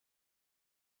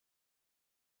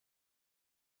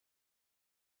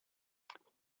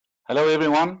Hello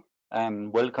everyone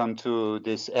and welcome to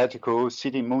this ERTICO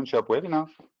City Moonshot webinar.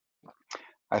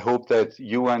 I hope that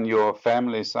you and your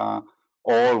families are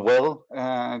all well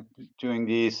during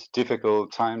these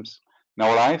difficult times in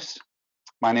our lives.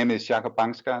 My name is Jakob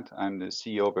Bangsgaard. I'm the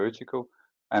CEO of ERTICO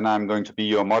and I'm going to be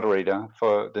your moderator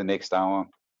for the next hour.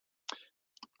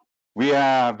 We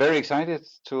are very excited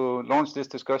to launch this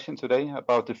discussion today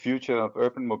about the future of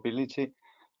urban mobility,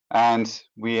 and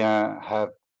we have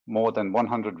more than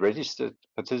 100 registered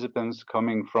participants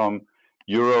coming from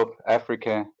Europe,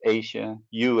 Africa, Asia,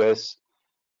 US,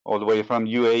 all the way from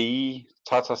UAE,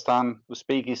 Tatarstan,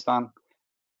 Uzbekistan,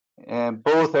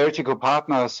 both ERTICO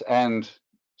partners and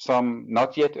some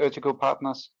not yet ERTICO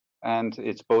partners, and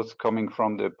it's both coming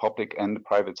from the public and the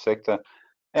private sector.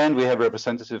 And we have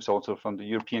representatives also from the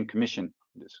European Commission.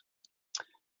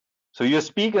 So your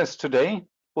speakers today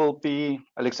will be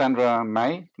Alexandra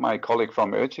May, my colleague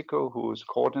from ERTICO, who is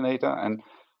coordinator and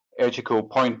ERTICO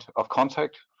point of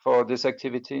contact for this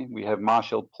activity. We have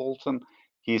Marshall Poulton,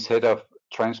 he's head of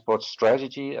transport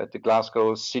strategy at the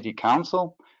Glasgow City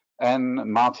Council, and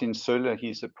Martin Söller,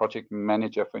 he's a project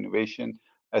manager for innovation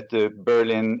at the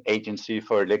Berlin Agency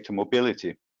for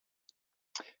Electromobility.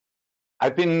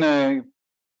 I've been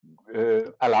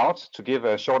allowed to give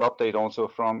a short update also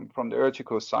from the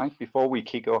ERTICO side before we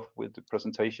kick off with the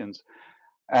presentations.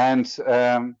 And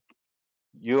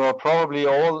you are probably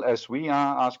all, as we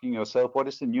are, asking yourself, what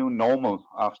is the new normal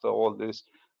after all this?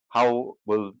 How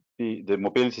will the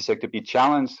mobility sector be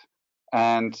challenged?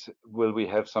 And will we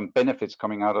have some benefits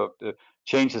coming out of the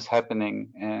changes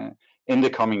happening in the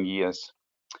coming years?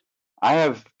 I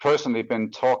have personally been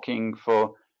talking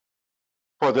for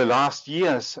the last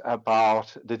years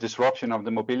about the disruption of the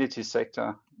mobility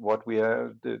sector, what we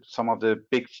are, some of the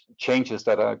big changes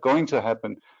that are going to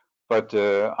happen. But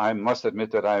I must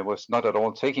admit that I was not at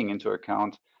all taking into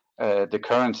account the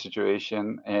current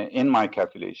situation in my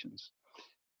calculations.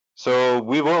 So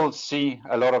we will see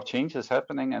a lot of changes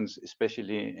happening, and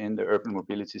especially in the urban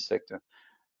mobility sector.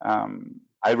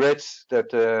 I read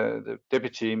that the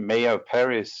Deputy Mayor of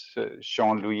Paris,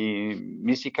 Jean-Louis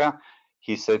Misica,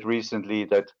 he said recently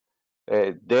that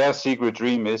their secret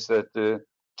dream is that the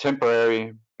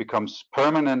temporary becomes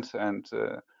permanent, and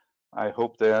I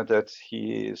hope there that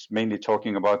he is mainly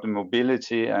talking about the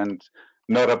mobility and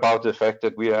not about the fact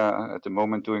that we are at the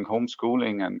moment doing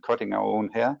homeschooling and cutting our own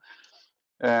hair.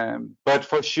 But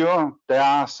for sure, there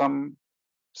are some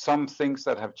things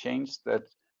that have changed, that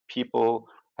people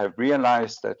have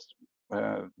realized that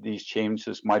these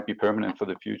changes might be permanent for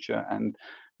the future, and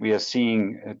we are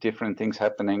seeing different things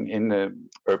happening in the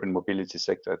urban mobility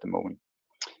sector at the moment.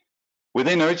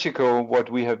 Within ERTICO,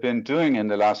 what we have been doing in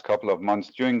the last couple of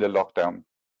months during the lockdown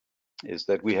is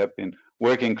that we have been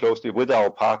working closely with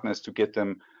our partners to get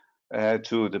them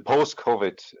to the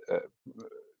post-COVID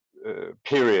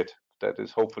period that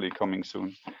is hopefully coming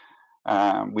soon.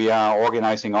 We are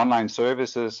organizing online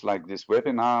services like this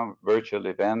webinar, virtual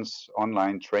events,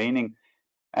 online training,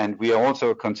 and we are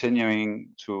also continuing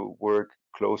to work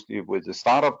closely with the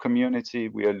startup community.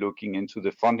 We are looking into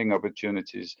the funding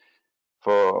opportunities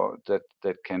for that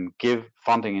can give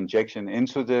funding injection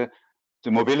into the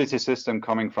mobility system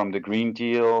coming from the Green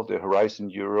Deal, the Horizon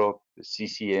Europe, the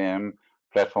CCM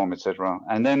platform, etc.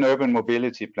 And then urban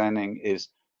mobility planning is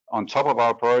on top of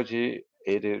our priority.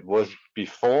 It was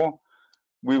before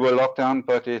we were locked down,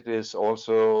 but it is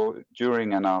also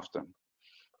during and after.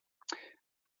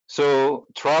 So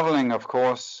traveling, of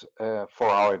course, for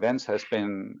our events has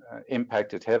been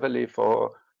impacted heavily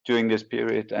during this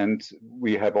period, and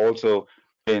we have also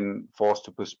been forced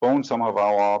to postpone some of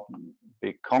our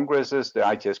big congresses, the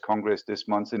ITS Congress this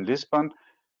month in Lisbon,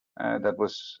 that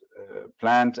was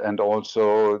planned, and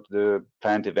also the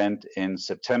planned event in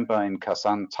September in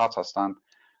Kazan, Tatarstan.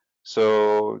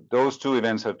 So those two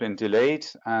events have been delayed,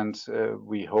 and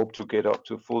we hope to get up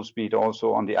to full speed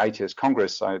also on the ITS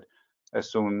Congress side as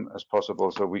soon as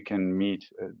possible, so we can meet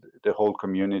the whole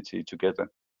community together.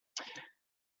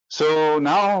 So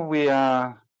now we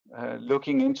are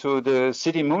looking into the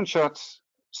City Moonshot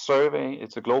survey.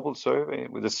 It's a global survey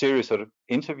with a series of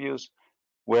interviews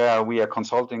where we are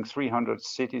consulting 300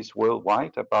 cities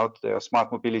worldwide about their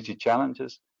smart mobility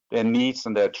challenges, their needs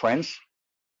and their trends.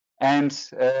 And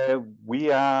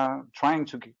we are trying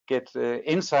to get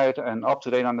insight and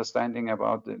up-to-date understanding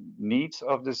about the needs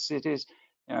of the cities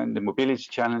and the mobility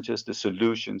challenges, the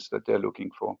solutions that they're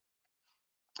looking for.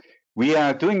 We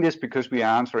are doing this because we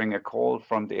are answering a call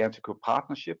from the ERTICO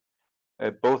partnership,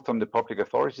 both from the public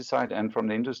authority side and from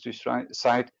the industry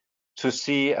side, to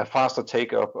see a faster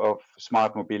take-up of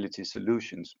smart mobility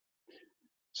solutions.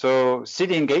 So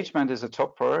city engagement is a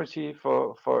top priority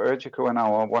for ERTICO and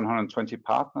our 120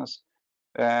 partners.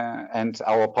 And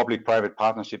our public-private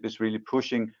partnership is really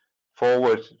pushing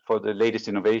forward for the latest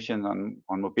innovation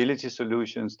on mobility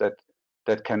solutions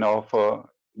that can offer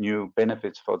new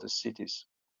benefits for the cities.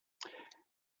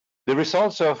 The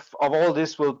results of all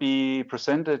this will be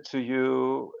presented to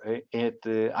you at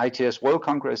the ITS World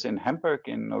Congress in Hamburg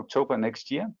in October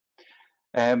next year.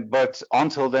 But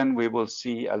until then, we will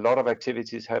see a lot of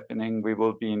activities happening. We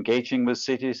will be engaging with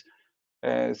cities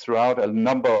throughout a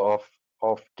number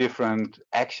of different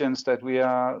actions that we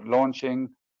are launching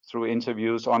through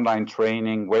interviews, online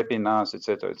training, webinars,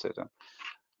 etc., etc.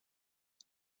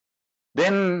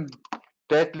 Then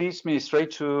that leads me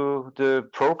straight to the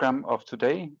program of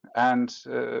today. And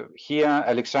here,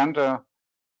 Alexandra,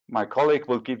 my colleague,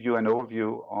 will give you an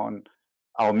overview on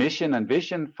our mission and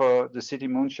vision for the City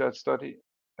Moonshot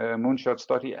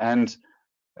study, and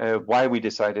why we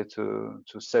decided to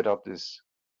set up this.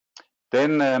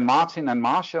 Then Martin and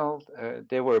Marshall,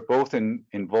 they were both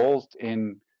involved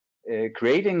in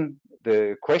creating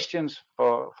the questions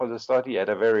for the study at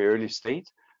a very early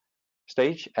stage,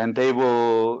 and they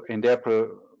will, in their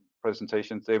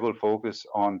presentations, they will focus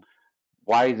on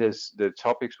why the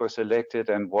topics were selected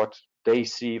and what they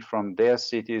see from their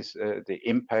cities, the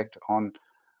impact on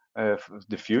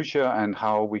the future, and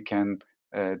how we can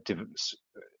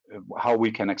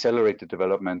accelerate the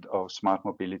development of smart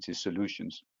mobility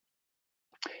solutions.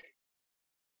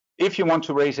 If you want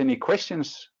to raise any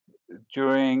questions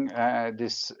during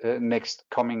this next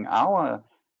coming hour,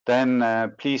 then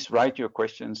please write your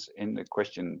questions in the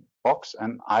question box,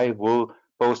 and I will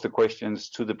post the questions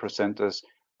to the presenters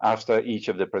after each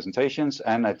of the presentations.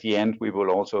 And at the end, we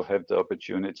will also have the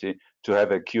opportunity to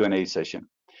have a Q&A session.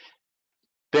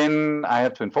 Then I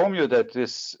have to inform you that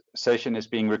this session is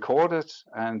being recorded,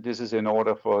 and this is in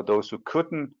order for those who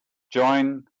couldn't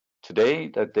join today,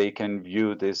 that they can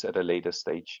view this at a later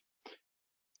stage.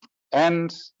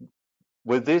 And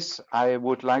with this, I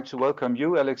would like to welcome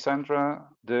you, Alexandra.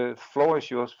 The floor is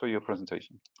yours for your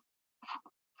presentation.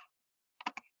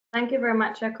 Thank you very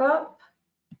much, Jakob.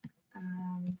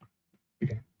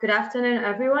 Good afternoon,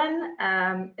 everyone.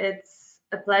 It's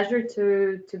a pleasure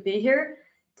to be here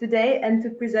today and to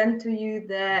present to you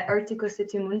the ERTICO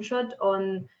City Moonshot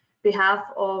on behalf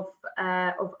of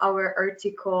our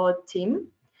ERTICO team.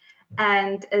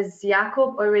 And as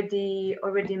Jakob already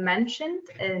mentioned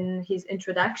in his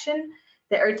introduction,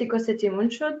 the ERTICO City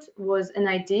Moonshot was an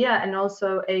idea and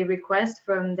also a request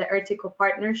from the ERTICO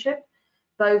partnership,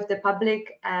 both the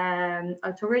public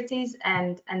authorities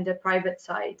and the private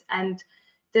side. And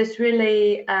this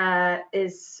really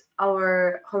is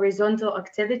our horizontal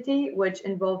activity, which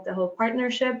involved the whole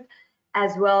partnership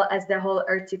as well as the whole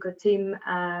ERTICO team,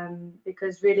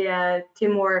 because really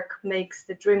teamwork makes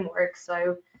the dream work.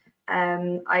 So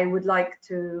I would like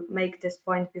to make this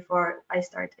point before I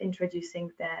start introducing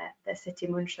the City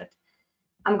Moonshot.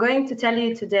 I'm going to tell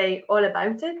you today all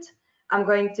about it. I'm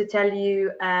going to tell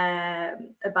you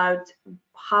about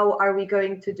how are we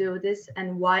going to do this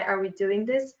and why are we doing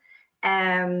this,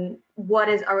 what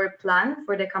is our plan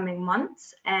for the coming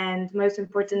months, and most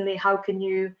importantly, how can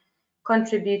you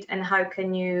contribute and how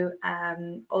can you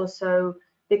also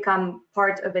become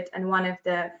part of it and one of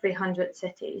the 300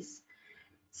 cities.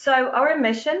 So our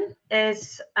mission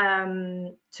is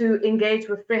to engage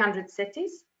with 300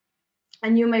 cities,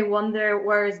 and you may wonder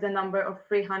where is the number of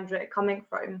 300 coming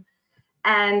from.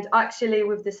 And actually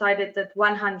we've decided that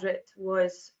 100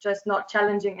 was just not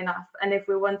challenging enough, and if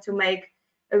we want to make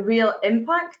a real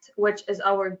impact, which is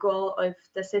our goal of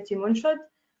the City Moonshot,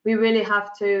 we really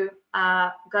have to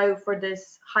go for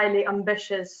this highly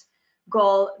ambitious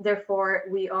goal. Therefore,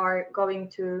 we are going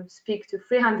to speak to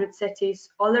 300 cities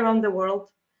all around the world.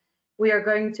 We are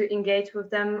going to engage with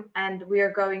them, and we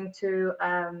are going to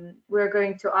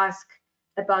ask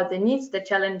about the needs, the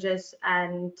challenges,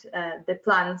 and the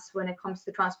plans when it comes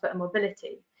to transport and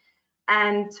mobility.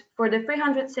 And for the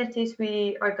 300 cities,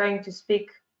 we are going to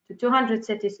speak to 200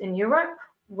 cities in Europe.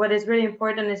 What is really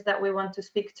important is that we want to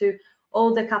speak to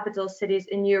all the capital cities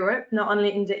in Europe, not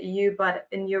only in the EU, but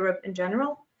in Europe in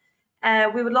general.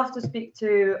 We would love to speak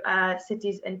to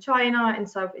cities in China, in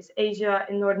Southeast Asia,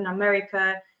 in Northern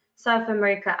America, South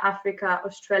America, Africa,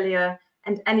 Australia,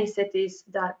 and any cities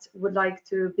that would like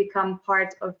to become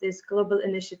part of this global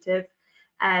initiative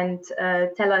and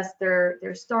tell us their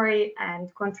story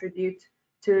and contribute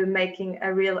to making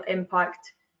a real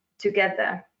impact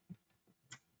together.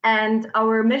 And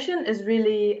our mission is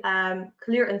really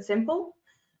clear and simple.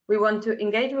 We want to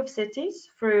engage with cities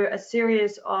through a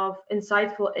series of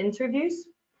insightful interviews.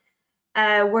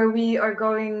 where we are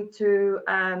going to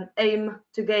aim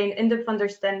to gain in-depth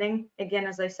understanding, again,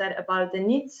 as I said, about the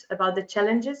needs, about the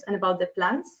challenges, and about the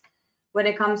plans when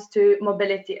it comes to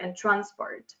mobility and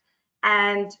transport.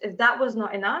 And if that was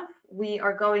not enough, we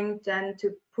are going then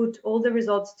to put all the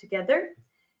results together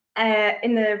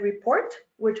in a report,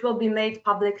 which will be made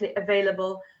publicly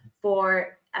available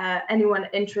for anyone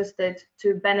interested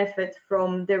to benefit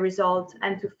from the results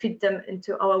and to feed them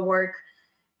into our work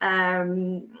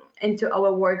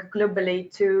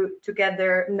globally to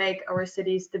together make our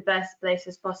cities the best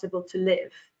places possible to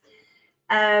live.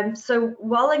 So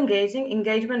while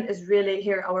engagement is really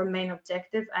here our main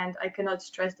objective, and I cannot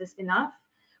stress this enough.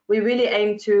 We really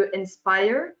aim to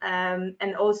inspire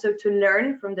and also to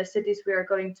learn from the cities we are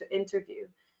going to interview.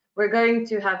 We're going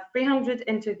to have 300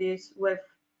 interviews with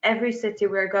every city.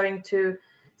 We're going to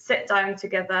sit down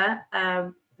together,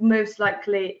 most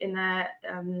likely in a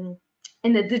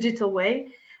digital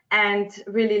way, and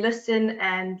really listen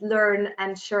and learn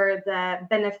and share the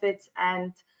benefits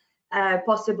and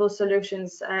possible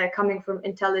solutions coming from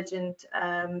intelligent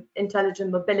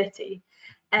mobility.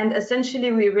 And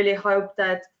essentially, we really hope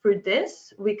that through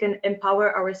this, we can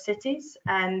empower our cities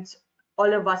and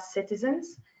all of us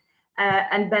citizens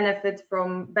and benefit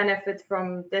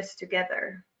from this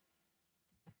together.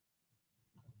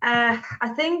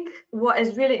 I think what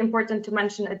is really important to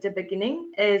mention at the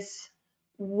beginning is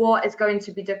what is going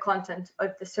to be the content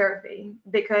of the survey,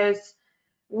 because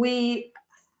we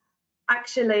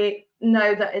actually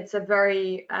know that it's a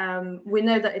very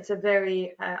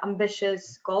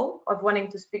ambitious goal of wanting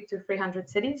to speak to 300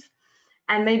 cities.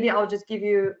 And maybe I'll just give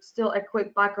you still a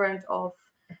quick background of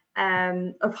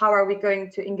how are we going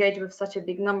to engage with such a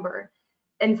big number.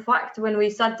 In fact, when we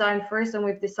sat down first and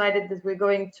we've decided that we're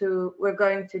going to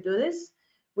do this,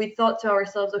 we thought to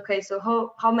ourselves, okay, so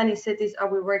how many cities are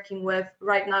we working with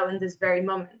right now in this very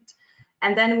moment?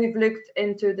 And then we've looked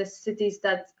into the cities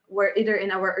that were either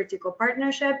in our ERTICO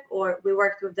partnership, or we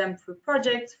worked with them through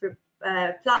projects, through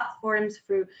platforms,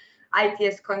 through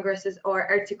ITS congresses or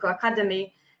ERTICO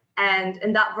Academy. And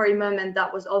in that very moment,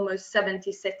 that was almost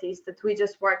 70 cities that we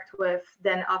just worked with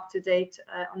then up to date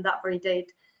on that very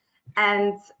date.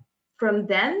 And from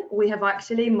then, we have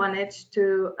actually managed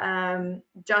to,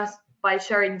 just by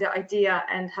sharing the idea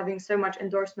and having so much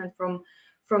endorsement from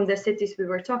the cities we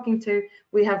were talking to,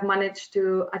 we have managed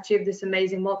to achieve this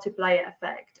amazing multiplier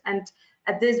effect. And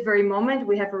at this very moment,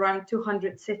 we have around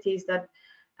 200 cities that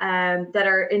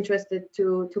are interested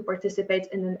to participate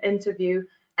in an interview,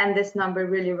 and this number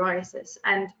really rises.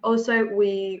 And also,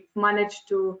 we managed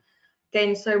to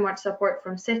gain so much support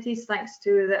from cities thanks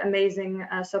to the amazing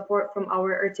support from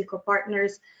our ERTICO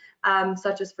partners,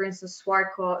 such as, for instance,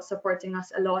 Swarco supporting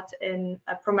us a lot in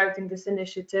promoting this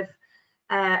initiative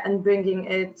and bringing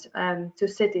it to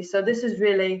cities. So this is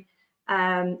really,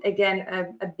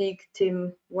 again, a big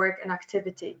team work and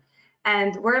activity.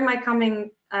 And where am I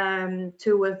coming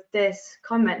to with this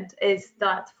comment is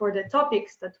that for the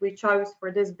topics that we chose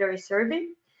for this very survey,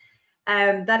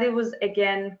 that it was,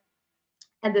 again,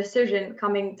 a decision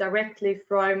coming directly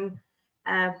from,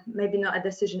 maybe not a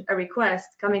decision, a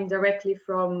request coming directly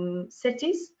from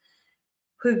cities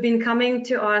who've been coming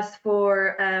to us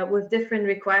for with different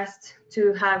requests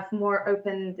to have more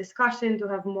open discussion, to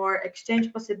have more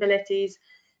exchange possibilities,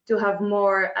 to have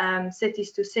more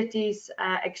cities to cities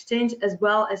exchange, as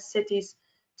well as cities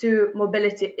to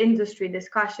mobility industry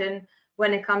discussion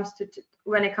when it comes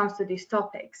to these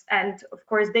topics. And of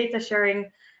course, data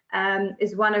sharing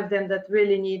is one of them that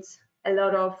really needs a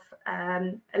lot of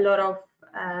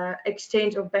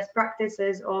exchange of best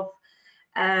practices, of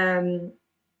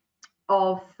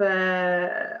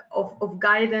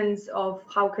guidance of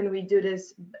how can we do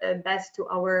this best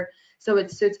so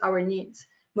it suits our needs.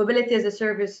 Mobility as a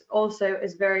service also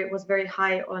was very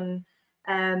high on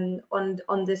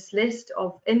this list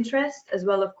of interest, as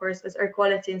well, of course, as air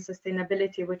quality and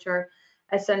sustainability, which are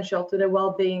essential to the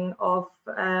well-being of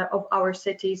our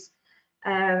cities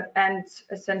and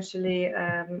essentially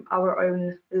our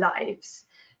own lives.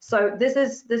 So this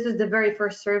is the very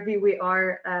first survey we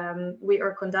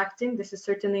are conducting. This is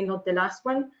certainly not the last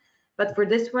one, but for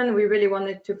this one we really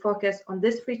wanted to focus on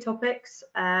these three topics,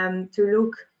 to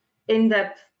look in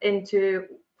depth into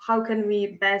how can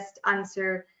we best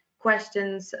answer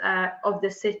questions of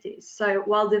the cities. So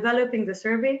while developing the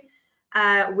survey,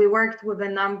 we worked with a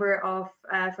number of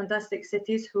fantastic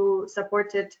cities who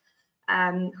supported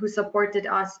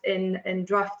us in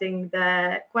drafting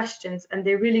the questions, and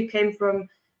they really came from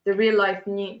the real life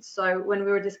needs. So when we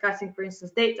were discussing, for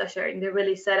instance, data sharing, they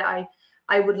really said,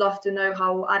 I would love to know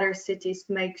how other cities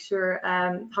make sure,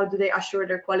 how do they assure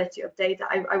their quality of data?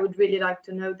 I would really like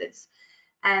to know this.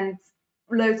 And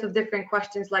loads of different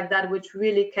questions like that, which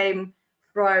really came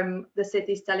from the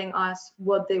cities telling us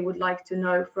what they would like to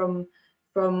know from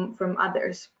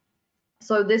others.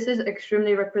 So this is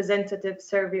extremely representative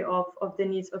survey of the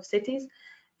needs of cities,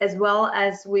 as well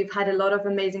as we've had a lot of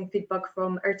amazing feedback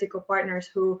from ERTICO partners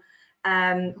who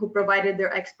provided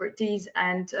their expertise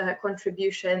and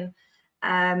contribution,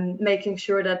 making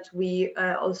sure that we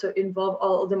also involve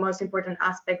all the most important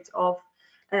aspects of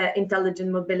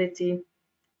intelligent mobility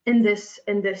in this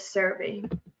survey.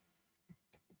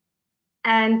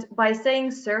 And by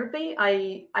saying survey,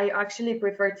 I actually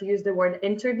prefer to use the word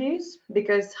interviews,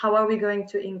 because how are we going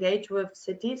to engage with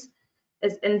cities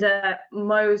is in the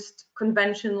most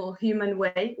conventional human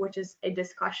way, which is a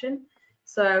discussion.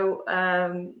 So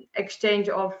exchange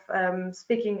of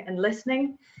speaking and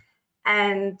listening.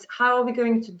 And how are we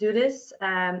going to do this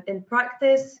in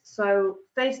practice? So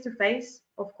face-to-face,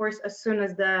 of course, as soon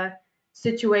as the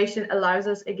situation allows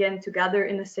us again to gather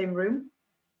in the same room.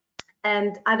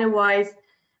 And otherwise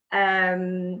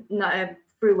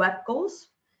through web calls.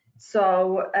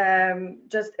 So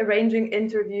just arranging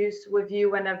interviews with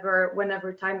you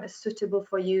whenever time is suitable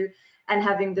for you, and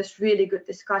having this really good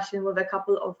discussion with a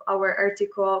couple of our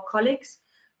ERTICO colleagues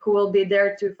who will be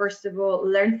there to, first of all,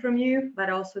 learn from you,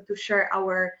 but also to share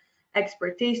our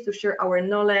expertise, to share our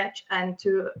knowledge, and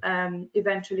to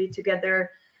eventually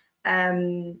together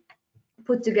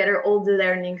put together all the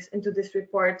learnings into this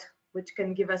report, which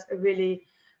can give us a really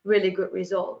good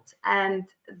result. And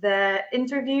the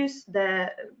interviews, the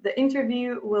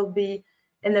interview will be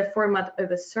in the format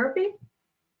of a survey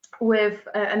with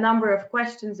a number of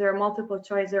questions. There are multiple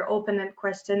choice, there are open-ended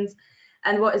questions.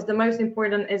 And what is the most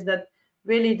important is that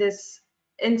really this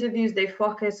interviews, they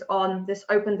focus on this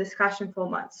open discussion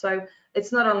format. So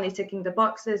it's not only ticking the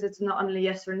boxes, it's not only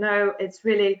yes or no, it's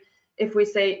really, if we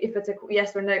say, if it's a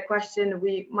yes or no question,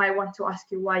 we might want to ask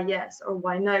you why yes or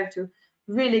why no, to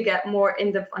really get more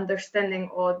in-depth understanding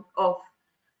of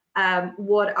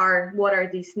what are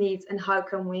these needs, and how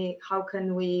can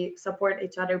we support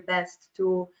each other best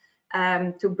to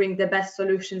bring the best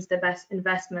solutions, the best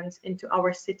investments into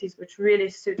our cities, which really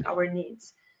suit our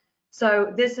needs.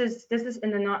 So this is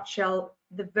in a nutshell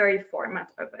the very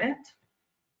format of it.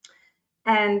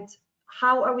 And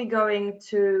how are we going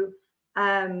to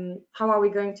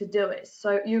do it?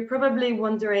 So you're probably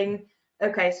wondering,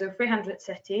 okay, so 300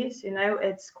 cities, you know,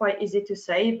 it's quite easy to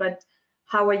say, but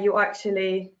how are you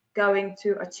actually going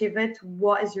to achieve it?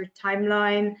 What is your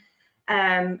timeline?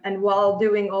 And while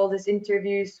doing all these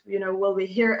interviews, you know, will we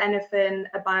hear anything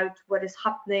about what is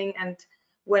happening, and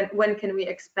when can we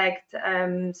expect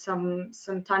some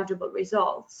tangible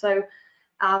results? So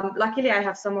luckily, I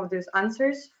have some of those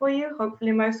answers for you,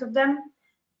 hopefully most of them.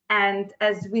 And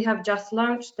as we have just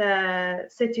launched the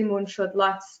City Moonshot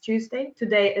last Tuesday,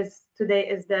 today is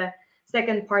the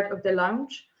second part of the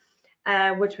launch,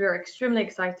 which we're extremely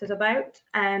excited about.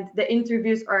 And the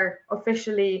interviews are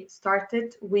officially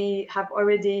started. We have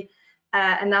already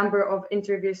a number of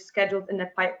interviews scheduled in the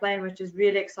pipeline, which is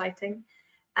really exciting.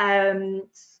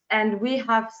 And we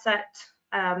have set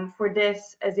for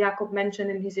this, as Jakob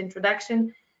mentioned in his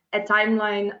introduction, a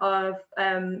timeline of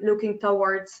looking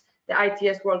towards the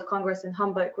ITS World Congress in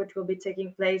Hamburg, which will be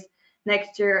taking place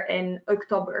next year in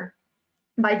October.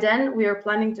 By then, we are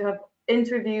planning to have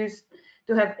interviewed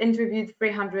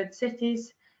 300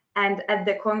 cities, and at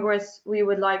the Congress, we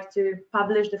would like to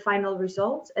publish the final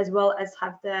results as well as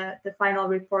have the final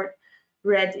report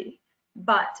ready.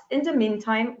 But in the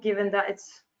meantime, given that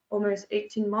it's almost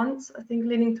 18 months, I think,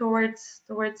 leaning towards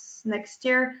next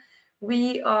year,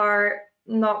 we are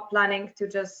not planning to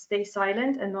just stay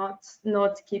silent and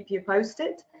not keep you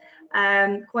posted.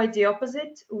 Quite the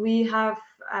opposite. We have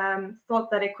thought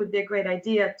that it could be a great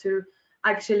idea to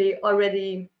actually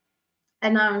already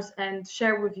announce and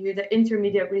share with you the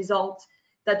intermediate results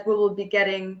that we will be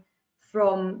getting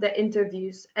from the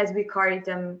interviews as we carry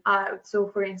them out. So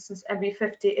for instance, every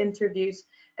 50 interviews,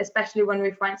 especially when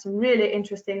we find some really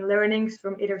interesting learnings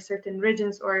from either certain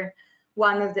regions or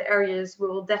one of the areas, we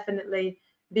will definitely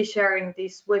be sharing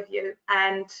these with you.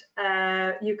 And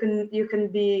you can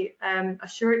be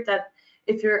assured that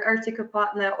if you're an ERTICO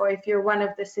partner, or if you're one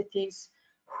of the cities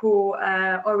who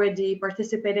already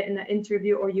participated in an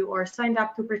interview, or you are signed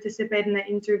up to participate in an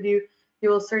interview, you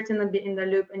will certainly be in the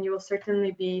loop, and you will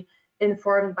certainly be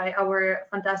informed by our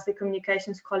fantastic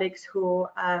communications colleagues who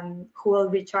will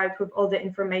reach out with all the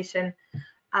information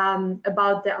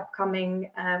about the upcoming,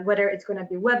 whether it's going to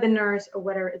be webinars or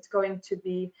whether it's going to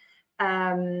be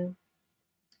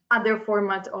other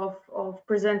format of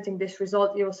presenting this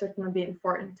result. You will certainly be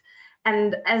informed.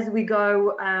 And as we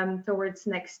go towards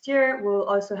next year, we'll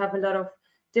also have a lot of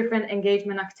different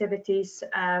engagement activities,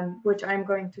 which I'm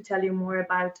going to tell you more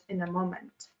about in a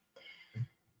moment.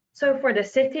 So for the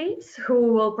cities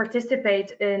who will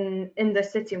participate in the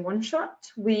City Moonshot,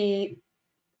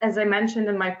 as I mentioned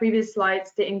in my previous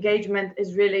slides, the engagement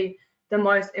is really the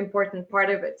most important part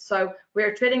of it. So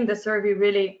we're treating the survey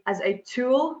really as a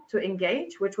tool to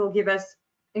engage, which will give us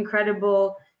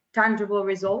incredible, tangible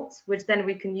results, which then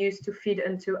we can use to feed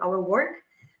into our work.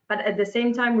 But at the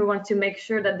same time, we want to make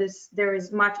sure that there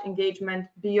is much engagement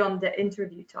beyond the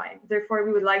interview time. Therefore,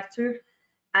 we would like to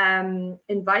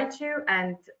invite you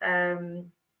and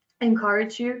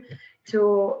encourage you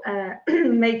to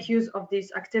make use of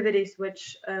these activities,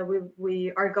 which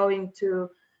we're going to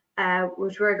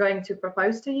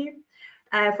propose to you.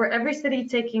 For every city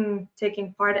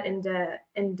taking part in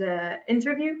the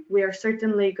interview, we are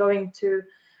certainly going to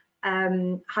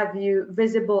have you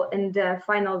visible in the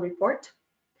final report.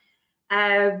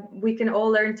 We can all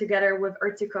learn together with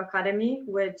ERTICO Academy,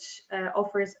 which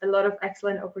offers a lot of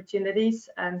excellent opportunities,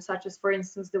 such as, for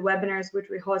instance, the webinars which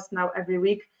we host now every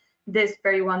week, this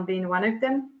very one being one of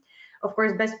them. Of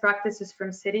course, best practices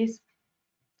from cities,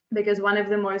 because one of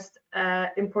the most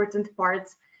important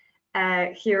parts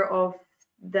here of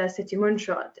the City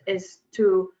Moonshot is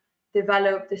to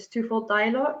develop this twofold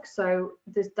dialogue. So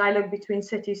this dialogue between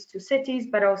cities to cities,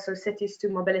 but also cities to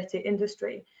mobility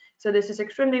industry. So this is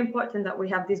extremely important that we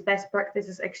have these best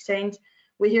practices exchange.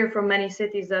 We hear from many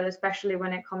cities that, especially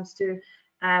when it comes to,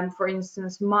 for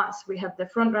instance, mass, we have the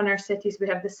front runner cities, we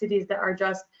have the cities that are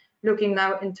just looking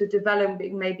now into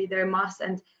developing maybe their mass,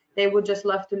 and they would just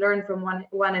love to learn from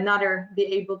one another, be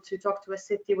able to talk to a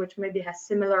city which maybe has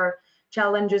similar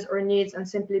challenges or needs, and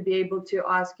simply be able to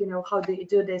ask, how do you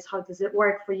do this? How does it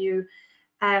work for you?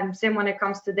 Same when it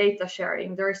comes to data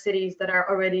sharing. There are cities that are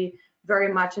already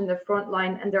very much in the front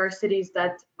line, and there are cities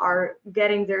that are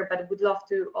getting there but would love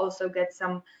to also get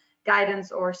some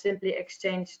guidance or simply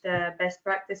exchange the best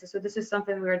practices. So this is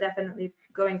something we are definitely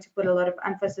going to put a lot of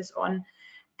emphasis on.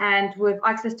 And with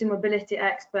access to mobility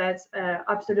experts,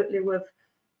 absolutely, with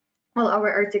all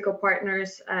our ERTICO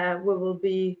partners, we will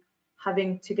be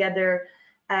having together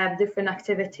different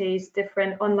activities,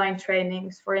 different online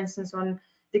trainings, for instance, on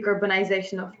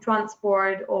decarbonization of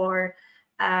transport or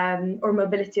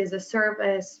mobility as a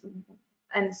service.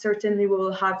 And certainly we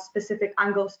will have specific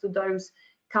angles to those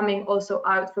coming also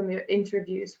out from your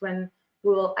interviews, when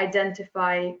we will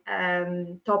identify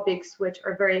topics which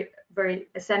are very, very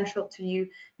essential to you,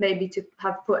 maybe to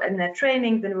have put in a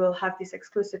training. Then we'll have these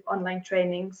exclusive online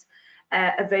trainings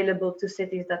available to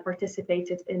cities that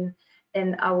participated in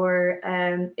our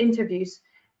interviews,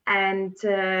 and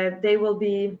they will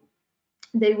be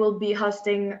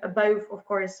hosting both, of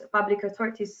course, public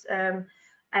authorities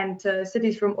and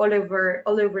cities from all over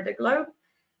the globe,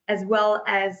 as well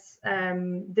as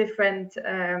different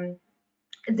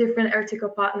ERTICO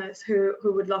partners who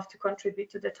would love to contribute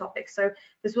to the topic. So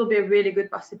this will be a really good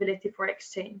possibility for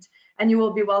exchange, and you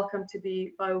will be welcome to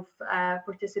be both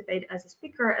participate as a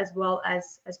speaker as well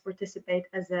as participate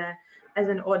as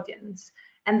an audience.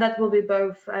 And that will be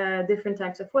both different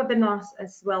types of webinars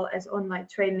as well as online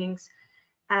trainings,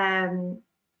 and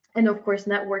of course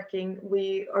networking.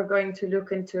 We are going to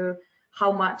look into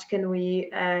how much can we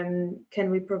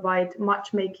provide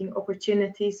matchmaking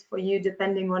opportunities for you,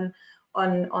 depending on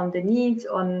the needs,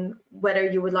 on whether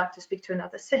you would like to speak to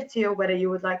another city or whether you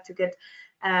would like to get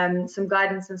some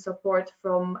guidance and support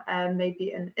from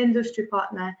maybe an industry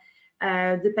partner.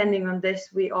 Depending on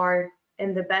this, we are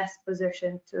in the best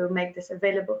position to make this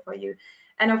available for you.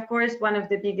 And of course, one of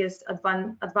the biggest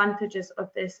advantages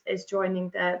of this is joining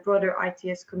the broader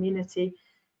ITS community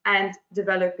and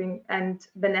developing and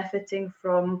benefiting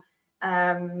from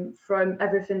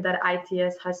everything that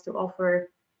ITS has to offer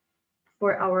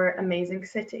for our amazing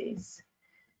cities.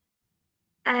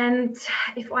 And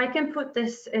if I can put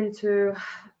this into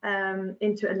a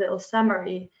little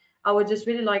summary, I would just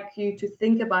really like you to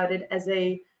think about it as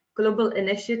a global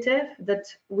initiative that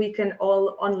we can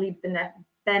all only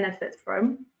benefit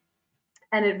from,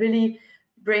 and it really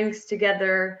brings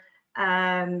together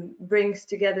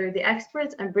the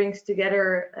experts and brings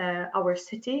together our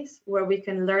cities, where we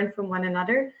can learn from one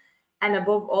another, and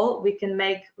above all, we can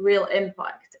make real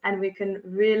impact, and we can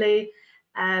really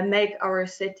make our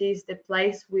cities the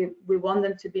place we want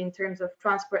them to be in terms of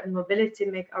transport and mobility,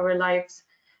 make our lives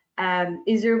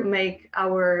easier, make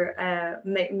our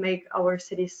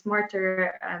cities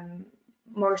smarter,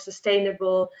 more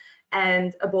sustainable,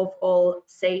 and above all,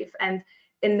 safe. And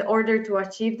in order to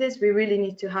achieve this, we really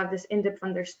need to have this in-depth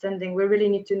understanding. We really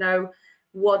need to know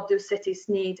what do cities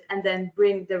need, and then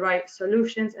bring the right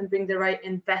solutions and bring the right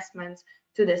investments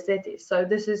to the cities. So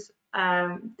this is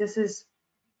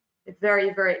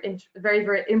very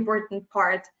important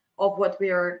part of what we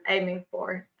are aiming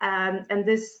for, and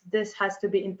this has to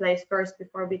be in place first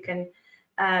before we can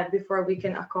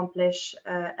accomplish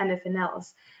anything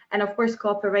else. And of course,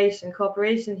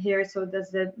 cooperation here. So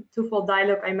there's the twofold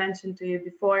dialogue I mentioned to you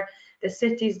before: the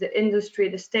cities, the industry,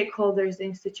 the stakeholders, the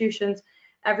institutions,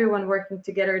 everyone working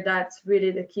together. That's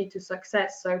really the key to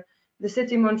success. So the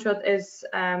City Moonshot is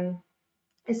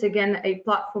again a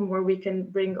platform where we can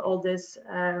bring all this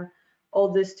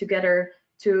together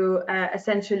to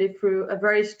essentially, through a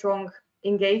very strong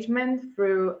engagement,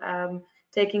 through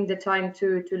taking the time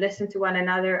to listen to one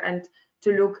another and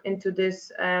to look into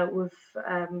this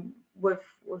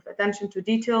with attention to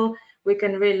detail, we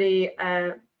can really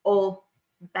all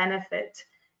benefit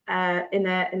in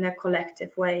a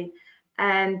collective way.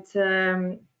 And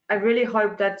I really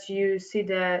hope that you see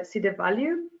the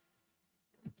value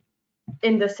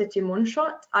in the City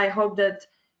Moonshot. I hope that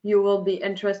you will be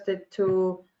interested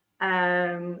to.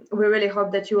 We really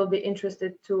hope that you will be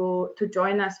interested to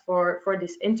join us for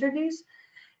these interviews.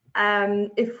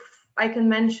 If I can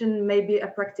mention maybe a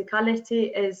practicality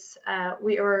is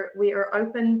we are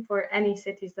open for any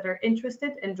cities that are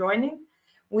interested in joining.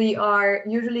 We are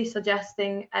usually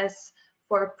suggesting, as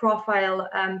for a profile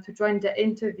to join the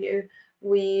interview,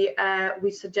 we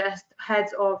suggest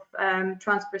heads of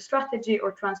transport strategy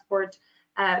or transport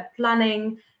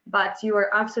planning, but you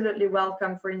are absolutely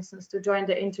welcome, for instance, to join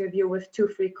the interview with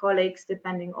 2-3 colleagues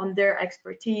depending on their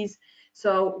expertise.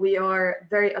 So we are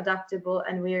very adaptable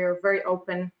and we are very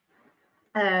open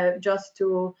just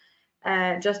to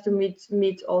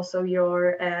meet also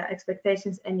your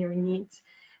expectations and your needs.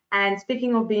 And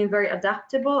speaking of being very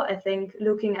adaptable, I think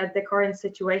looking at the current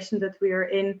situation that we are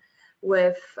in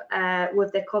with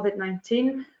the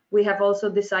COVID-19, we have also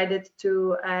decided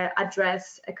to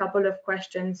address a couple of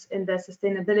questions in the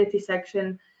sustainability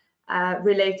section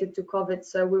related to COVID.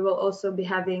 So we will also be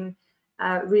having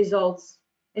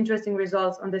interesting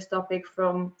results on this topic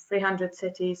from 300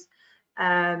 cities,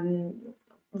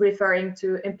 referring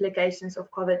to implications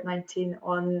of COVID-19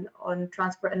 on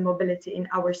transport and mobility in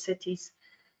our cities.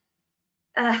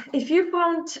 If you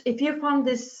found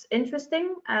this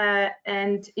interesting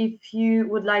and if you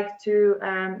would like to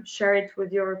share it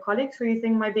with your colleagues who you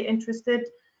think might be interested,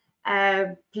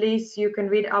 please, you can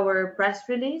read our press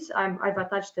release. I've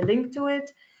attached a link to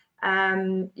it.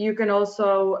 You can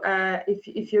also,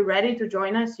 if you're ready to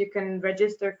join us, you can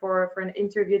register for an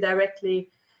interview directly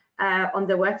on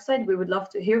the website. We would love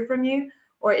to hear from you.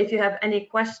 Or if you have any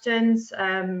questions,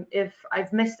 if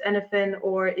I've missed anything,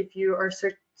 or if you are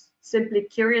simply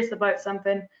curious about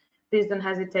something, please don't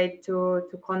hesitate to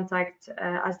contact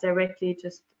us directly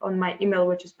just on my email,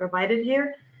 which is provided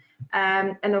here.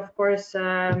 And of course,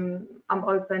 I'm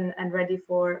open and ready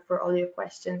for all your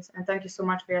questions. And thank you so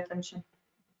much for your attention.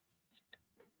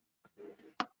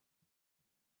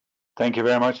 Thank you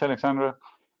very much, Alexandra.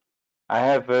 I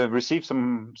have received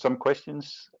some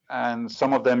questions, and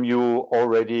some of them you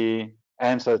already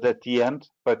answered at the end,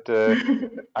 but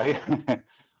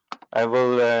I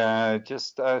will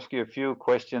just ask you a few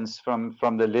questions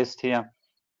from the list here.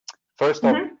 First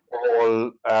of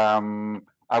all,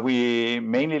 are we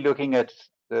mainly looking at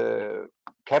the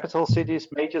capital cities,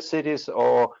 major cities,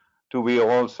 or do we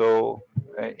also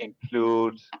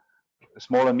include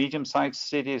small and medium-sized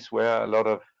cities where a lot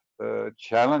of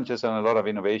challenges and a lot of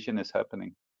innovation is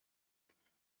happening?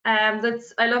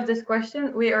 I love this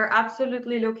question. We are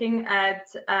absolutely looking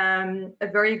at a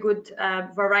very good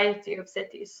variety of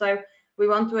cities. So we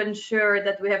want to ensure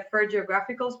that we have fair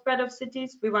geographical spread of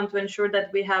cities. We want to ensure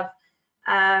that we have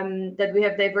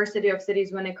diversity of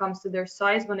cities when it comes to their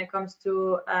size, when it comes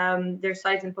to their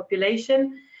size and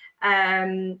population.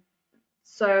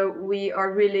 So we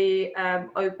are really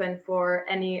open for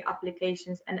any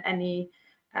applications and any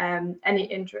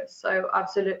interest. So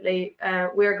absolutely,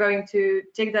 we are going to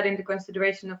take that into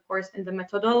consideration, of course, in the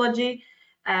methodology,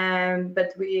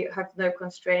 but we have no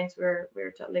constraints.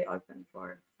 We're totally open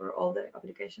for all the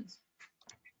applications.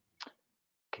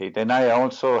 Okay, then I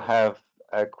also have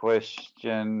a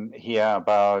question here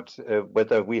about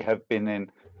whether we have been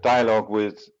in dialogue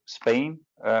with Spain,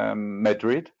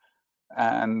 Madrid,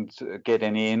 and get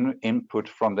any input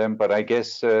from them. But I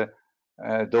guess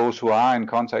those who are in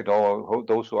contact or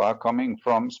those who are coming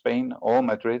from Spain or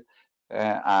Madrid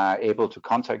are able to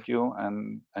contact you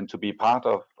and to be part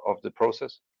of the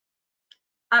process?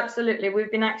 Absolutely.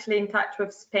 We've been actually in touch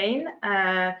with Spain.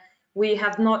 We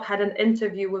have not had an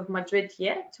interview with Madrid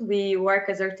yet. We work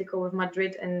as ERTICO with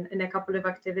Madrid in a couple of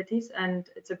activities, and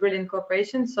it's a brilliant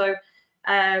cooperation. So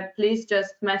please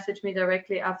just message me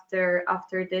directly after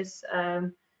this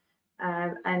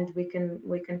and we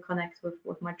can connect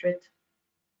with Madrid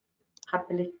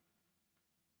happily.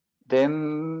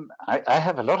 Then I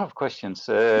have a lot of questions.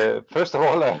 First of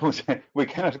all, I would say we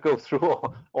cannot go through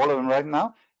all of them right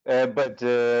now, but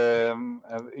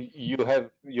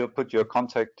you put your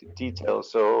contact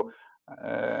details. So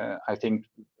I think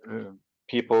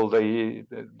people,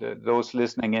 those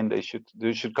listening in,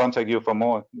 they should contact you for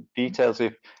more details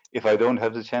if I don't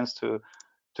have the chance to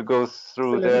go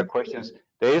through their questions.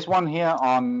 There is one here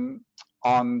on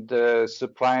the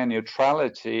supplier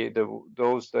neutrality,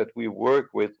 those that we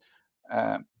work with.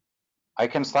 I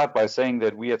can start by saying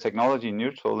that we are technology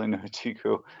neutral in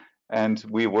ERTICO, and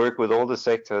we work with all the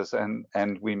sectors,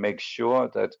 and we make sure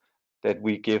that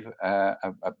we give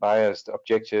a biased,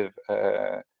 objective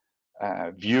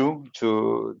view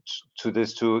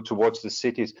towards the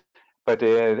cities. But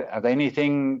are there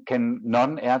anything, can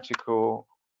non-ERTICO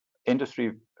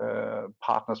industry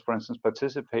partners, for instance,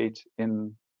 participate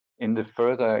in the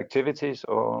further activities,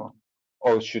 or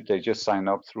should they just sign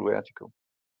up through ERTICO?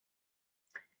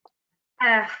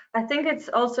 I think it's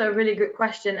also a really good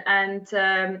question, and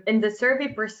in the survey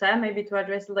per se, maybe to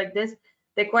address it like this,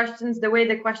 the way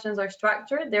the questions are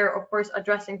structured, they're of course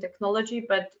addressing technology,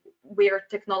 but we are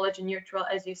technology neutral,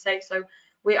 as you say. So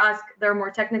we ask, there are more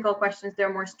technical questions, there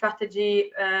are more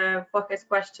strategy focused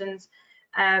questions,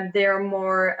 they are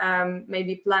more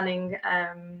maybe planning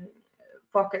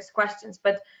focused questions.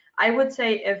 But I would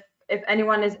say if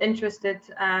anyone is interested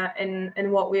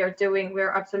in what we are doing,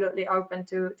 we're absolutely open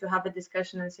to have a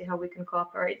discussion and see how we can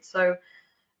cooperate. So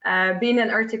being an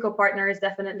ERTICO partner is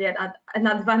definitely an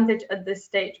advantage at this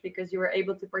stage, because you are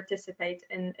able to participate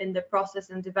in the process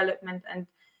and development, and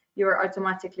you are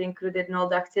automatically included in all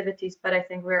the activities. But I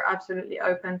think we're absolutely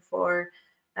open for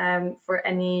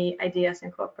any ideas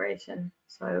and cooperation.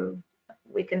 So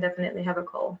we can definitely have a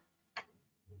call.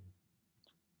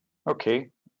 Okay.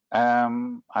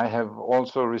 I have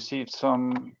also received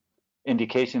some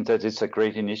indications that it's a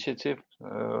great initiative,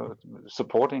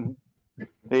 supporting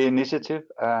the initiative.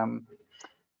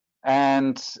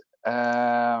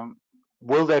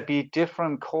 Will there be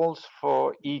different calls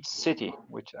for each city,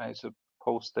 which I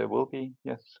suppose there will be?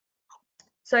 Yes.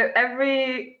 So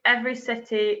every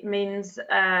city means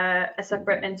a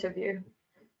separate interview.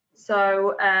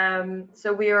 So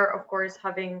so we are of course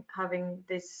having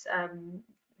this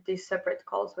these separate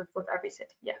calls with every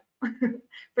city. Yeah.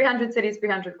 300 cities,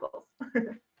 300 calls.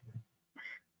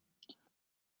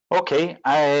 Okay,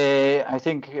 I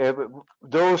think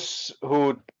those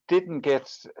who didn't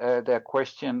get their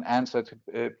question answered,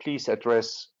 please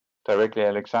address directly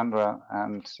Alexandra,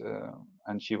 and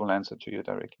she will answer to you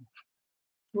directly.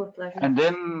 With pleasure. And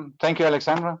then thank you,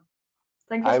 Alexandra.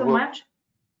 Thank you so much.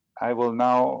 I will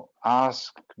now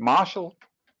ask Marshall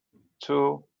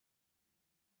to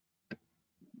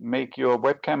make your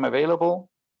webcam available,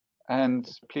 and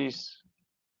please,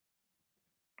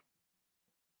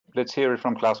 let's hear it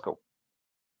from Glasgow.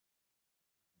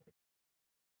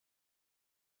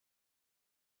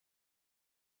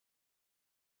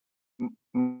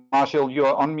 Marshall,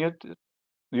 you're unmuted.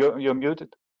 You're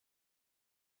muted.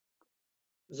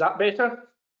 Is that better?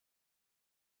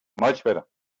 Much better.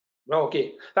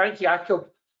 Okay, thank you,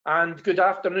 Jakob, and good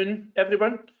afternoon,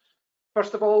 everyone.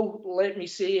 First of all, let me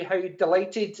say how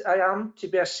delighted I am to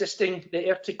be assisting the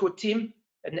ERTICO team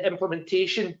in the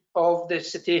implementation of the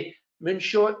City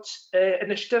Moonshot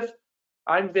initiative.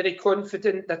 I'm very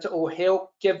confident that it will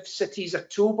help give cities a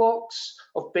toolbox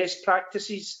of best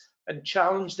practices and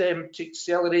challenge them to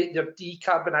accelerate their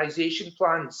decarbonisation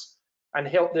plans and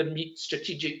help them meet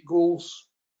strategic goals.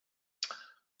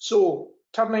 So,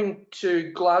 turning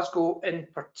to Glasgow in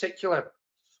particular,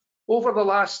 over the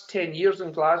last 10 years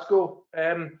in Glasgow,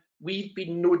 we've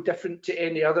been no different to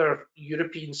any other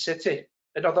European city.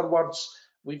 In other words,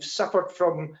 we've suffered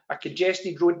from a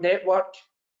congested road network,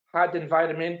 had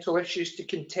environmental issues to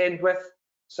contend with,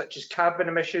 such as carbon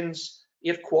emissions,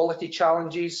 air quality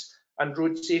challenges, and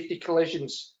road safety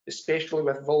collisions, especially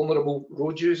with vulnerable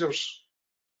road users.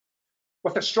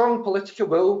 With a strong political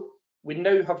will, we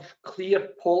now have clear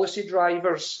policy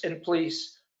drivers in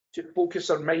place to focus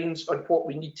our minds on what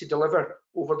we need to deliver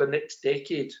over the next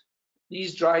decade.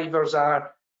 These drivers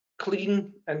are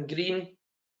clean and green,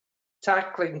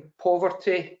 tackling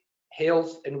poverty,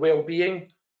 health and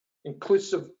well-being,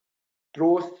 inclusive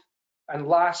growth, and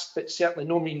last but certainly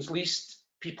no means least,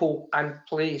 people and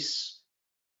place.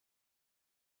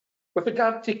 With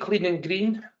regard to clean and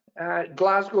green,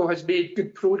 Glasgow has made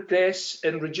good progress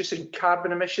in reducing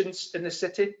carbon emissions in the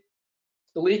city.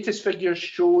 The latest figures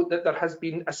show that there has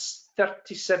been a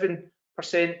 37%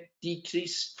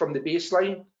 decrease from the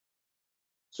baseline.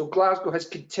 So Glasgow has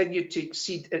continued to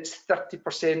exceed its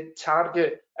 30%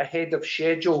 target ahead of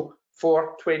schedule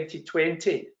for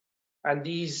 2020. And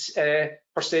these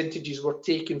percentages were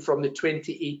taken from the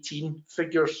 2018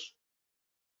 figures.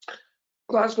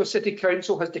 Glasgow City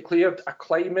Council has declared a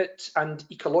climate and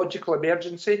ecological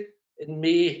emergency in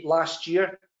May last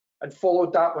year, and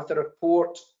followed that with a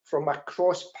report from a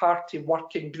cross-party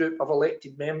working group of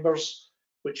elected members,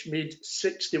 which made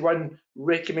 61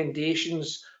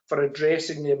 recommendations for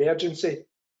addressing the emergency.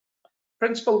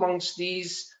 Principal amongst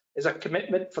these is a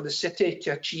commitment for the city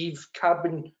to achieve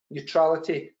carbon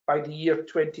neutrality by the year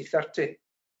 2030,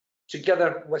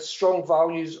 together with strong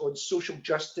values on social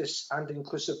justice and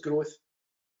inclusive growth.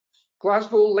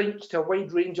 Glasgow, linked to a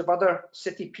wide range of other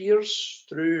city peers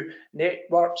through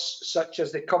networks such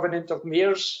as the Covenant of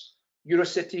Mayors,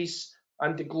 Eurocities,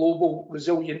 and the Global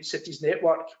Resilient Cities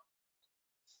Network.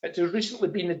 It has recently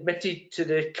been admitted to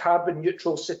the Carbon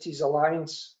Neutral Cities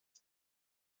Alliance.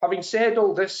 Having said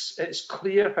all this, it is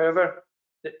clear, however,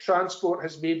 that transport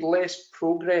has made less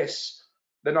progress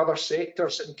than other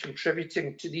sectors in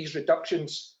contributing to these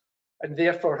reductions, and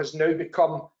therefore has now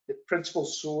become the principal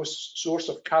source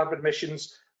of carbon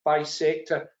emissions by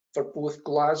sector for both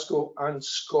Glasgow and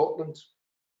Scotland.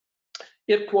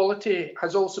 Air quality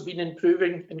has also been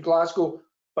improving in Glasgow,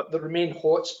 but there remain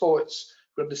hotspots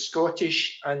where the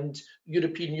Scottish and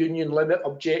European Union limit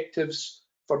objectives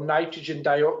for nitrogen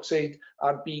dioxide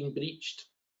are being breached.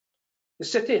 The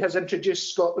city has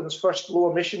introduced Scotland's first low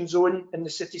emission zone in the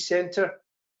city centre,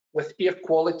 with air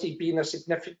quality being a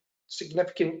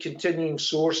significant continuing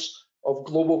source of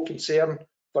global concern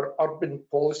for urban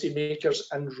policymakers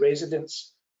and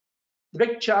residents. The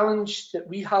big challenge that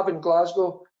we have in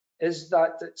Glasgow is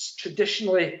that it's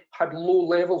traditionally had low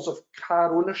levels of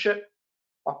car ownership.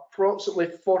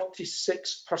 Approximately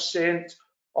 46%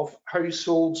 of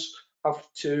households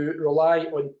have to rely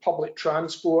on public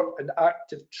transport and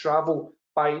active travel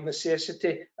by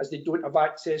necessity, as they don't have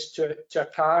access to a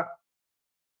car.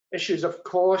 Issues of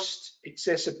cost,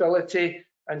 accessibility,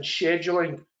 and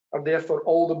scheduling are therefore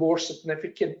all the more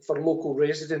significant for local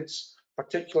residents,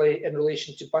 particularly in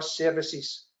relation to bus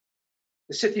services.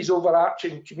 The city's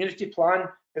overarching community plan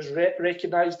has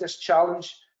recognised this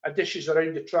challenge, and issues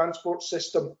around the transport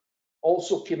system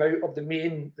also came out of the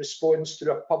main response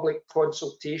through a public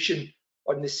consultation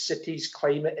on the city's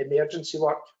climate emergency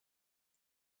work.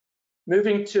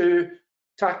 Moving to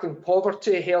tackling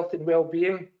poverty, health and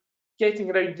well-being,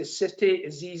 getting around the city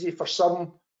is easy for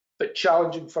some, but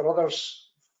challenging for others.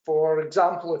 For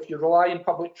example, if you rely on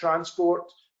public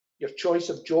transport, your choice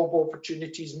of job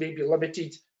opportunities may be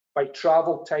limited by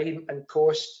travel time and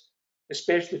cost,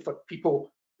 especially for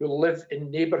people who live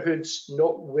in neighbourhoods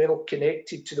not well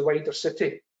connected to the wider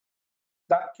city.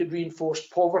 That could reinforce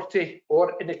poverty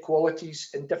or inequalities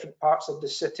in different parts of the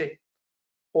city.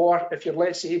 Or if you're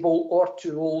less able or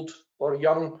too old or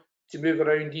young to move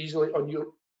around easily on your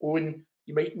own,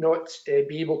 you might not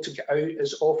be able to get out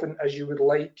as often as you would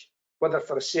like, whether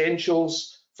for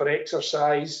essentials, for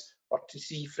exercise, or to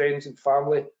see friends and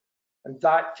family. And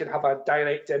that can have a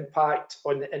direct impact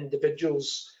on the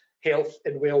individual's health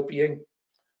and well-being.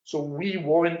 So we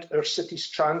want our city's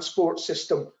transport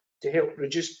system to help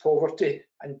reduce poverty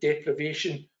and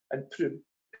deprivation and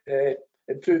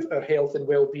improve our health and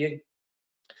well-being.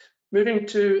 Moving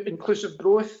to inclusive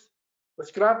growth.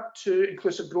 With regard to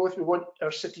inclusive growth, we want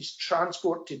our city's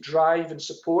transport to drive and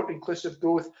support inclusive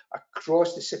growth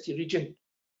across the city region.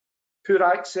 Poor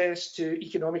access to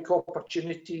economic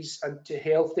opportunities and to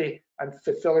healthy and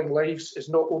fulfilling lives is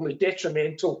not only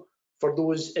detrimental for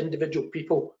those individual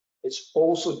people, it's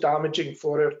also damaging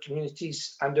for our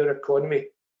communities and our economy.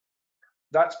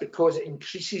 That's because it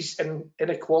increases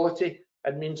inequality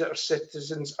and means that our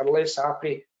citizens are less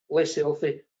happy, less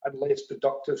healthy, and less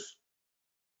productive.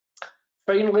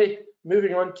 Finally,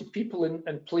 moving on to people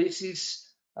and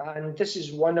places, and this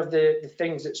is one of the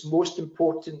things that's most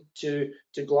important to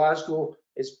Glasgow,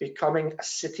 is becoming a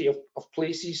city of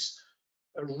places.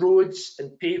 Roads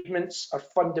and pavements are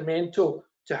fundamental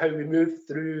to how we move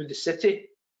through the city.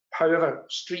 However,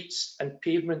 streets and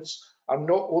pavements are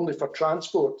not only for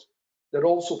transport, they're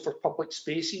also for public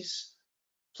spaces,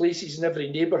 places in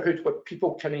every neighbourhood where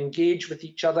people can engage with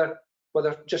each other,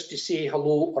 whether just to say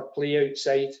hello or play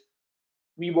outside.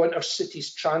 We want our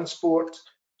city's transport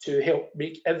to help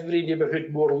make every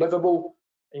neighbourhood more livable,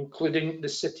 including the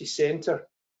city centre.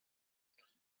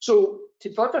 So to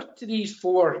deliver to these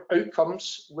four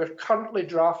outcomes, we're currently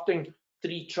drafting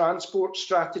 3 transport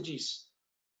strategies.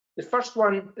 The first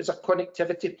one is a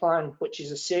connectivity plan, which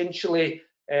is essentially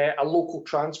a local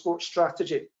transport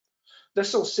strategy.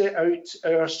 This will set out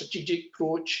our strategic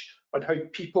approach on how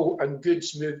people and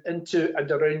goods move into and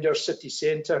around our city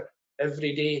centre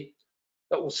every day,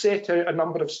 that will set out a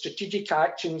number of strategic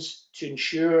actions to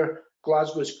ensure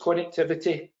Glasgow's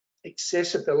connectivity,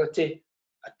 accessibility,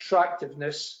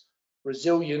 attractiveness,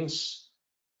 resilience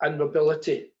and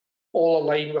mobility all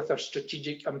align with our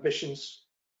strategic ambitions.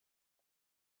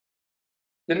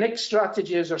 The next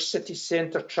strategy is our city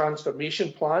centre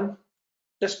transformation plan.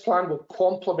 This plan will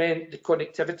complement the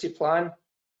connectivity plan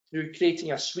through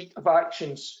creating a suite of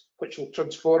actions which will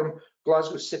transform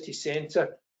Glasgow city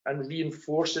centre and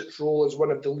reinforce its role as one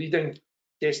of the leading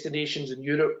destinations in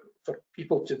Europe for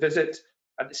people to visit,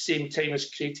 at the same time as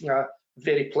creating a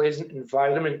very pleasant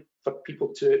environment for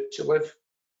people to live.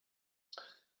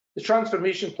 The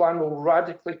transformation plan will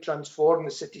radically transform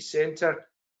the city centre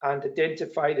and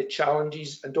identify the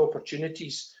challenges and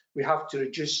opportunities we have to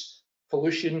reduce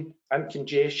pollution and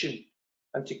congestion,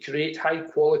 and to create high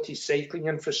quality cycling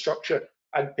infrastructure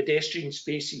and pedestrian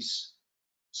spaces,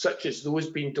 such as those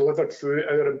being delivered through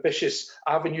our ambitious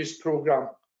Avenues programme,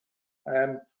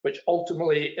 which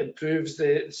ultimately improves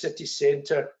the city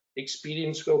centre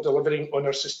experience while delivering on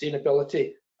our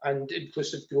sustainability and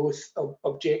inclusive growth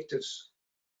objectives.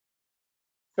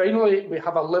 Finally, we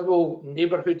have a livable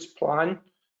neighbourhoods plan,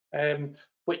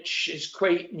 which is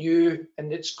quite new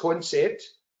in its concept.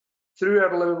 Through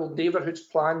our livable neighbourhoods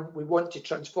plan, we want to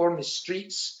transform the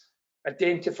streets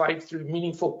identified through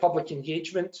meaningful public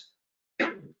engagement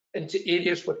into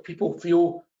areas where people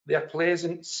feel they are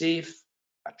pleasant, safe,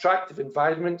 attractive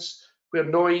environments, where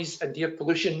noise and air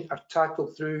pollution are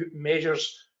tackled through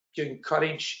measures to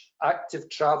encourage active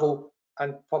travel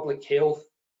and public health.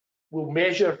 We'll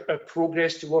measure our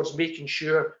progress towards making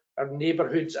sure our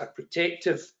neighbourhoods are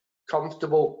protective,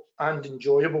 comfortable and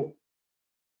enjoyable.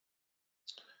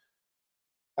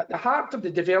 At the heart of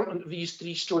the development of these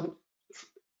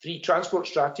three transport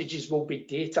strategies will be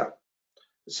data.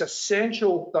 It's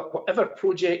essential that whatever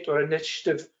project or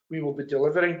initiative we will be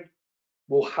delivering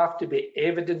will have to be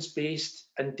evidence-based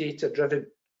and data-driven.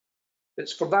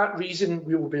 It's for that reason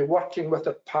we will be working with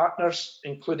our partners,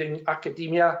 including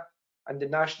academia and the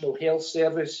National Health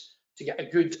Service, to get a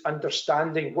good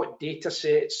understanding what data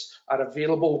sets are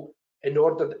available in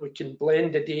order that we can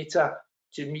blend the data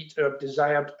to meet our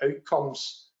desired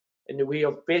outcomes in the way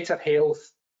of better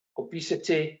health,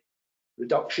 obesity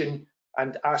reduction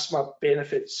and asthma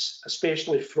benefits,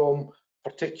 especially from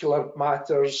particular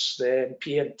matters, the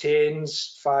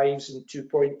PM10s, 5s and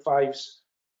 2.5s.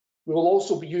 We will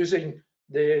also be using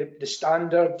the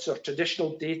standards or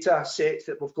traditional data sets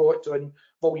that we've got on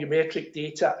volumetric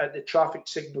data at the traffic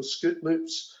signal scoot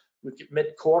loops. We've got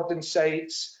mid-cordon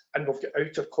sites and we've got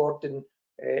outer cordon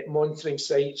monitoring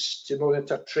sites to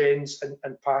monitor trends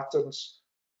and patterns.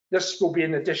 This will be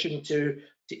in addition to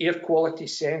air quality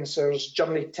sensors,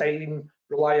 journey time,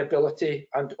 reliability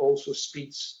and also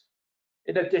speeds.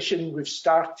 In addition, we've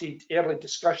started early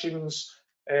discussions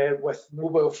with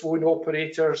mobile phone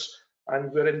operators,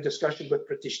 and we're in discussion with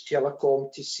British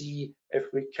Telecom to see if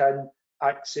we can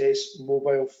access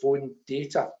mobile phone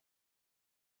data.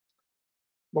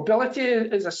 Mobility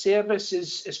as a service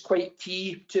is quite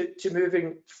key to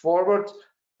moving forward.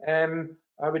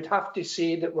 I would have to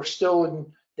say that we're still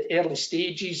in the early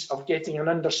stages of getting an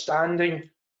understanding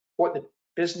what the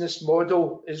business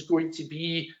model is going to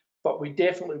be, but we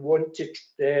definitely want to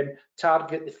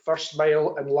target the first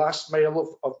mile and last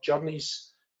mile of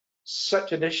journeys.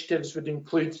 Such initiatives would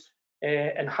include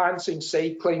enhancing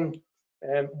cycling,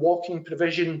 walking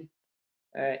provision,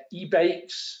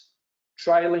 e-bikes,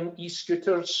 trialling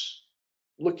e-scooters,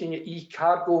 looking at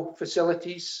e-cargo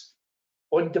facilities,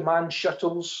 on-demand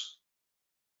shuttles,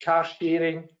 car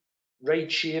sharing,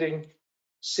 ride sharing,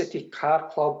 city car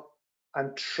club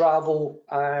and travel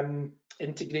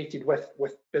integrated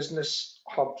with business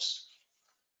hubs.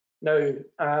 Now,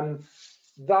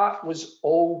 that was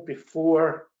all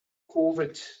before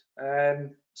COVID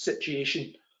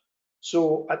situation.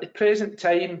 So at the present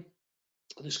time,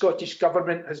 the Scottish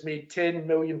Government has made £10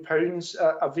 million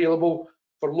available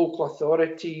for local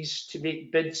authorities to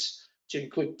make bids to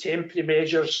include temporary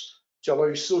measures to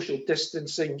allow social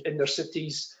distancing in their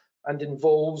cities, and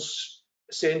involves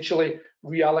essentially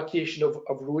reallocation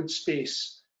of road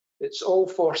space. It's all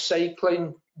for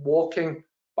cycling, walking,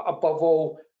 but above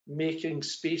all, making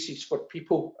spaces for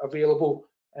people available,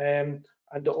 and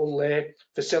it will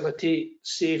facilitate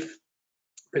safe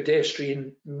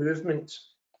pedestrian movement.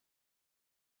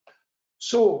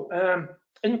 So,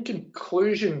 in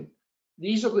conclusion,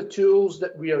 these are the tools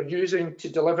that we are using to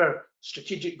deliver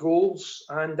strategic goals,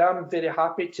 and I'm very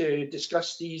happy to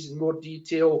discuss these in more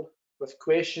detail with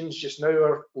questions just now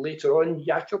or later on.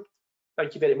 Jakob,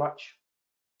 thank you very much.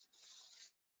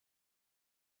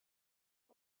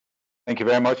 Thank you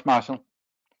very much, Marshall.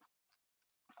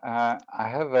 I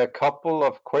have a couple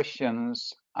of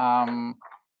questions.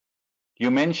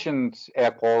 You mentioned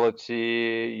air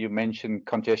quality, you mentioned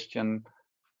congestion.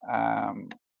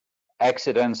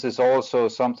 Accidents is also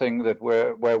something that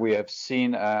where we have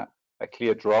seen a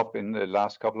clear drop in the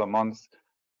last couple of months,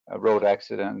 road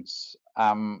accidents.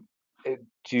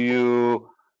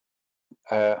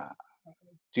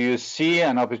 Do you see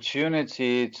an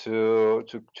opportunity to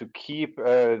keep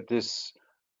this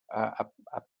a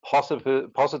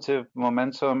positive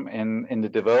momentum in the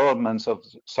developments of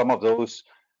some of those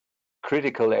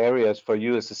critical areas for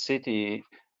you as a city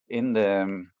in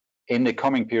the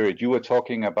coming period? You were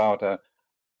talking about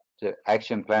the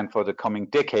action plan for the coming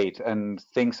decade, and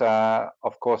things are,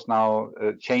 of course, now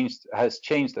changed, as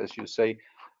you say.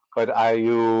 But are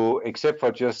you, except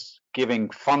for just giving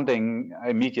funding,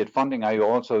 immediate funding, are you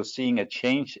also seeing a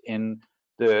change in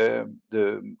the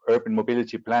urban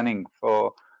mobility planning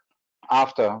for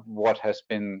after what has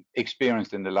been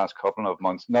experienced in the last couple of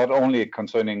months, not only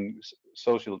concerning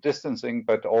social distancing,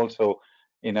 but also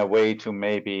in a way to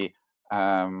maybe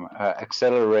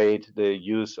accelerate the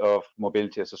use of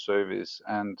mobility as a service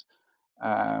and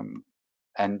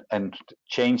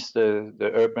change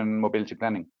the urban mobility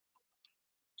planning?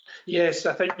 Yes,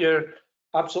 I think you're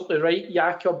absolutely right,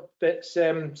 Jakob. It's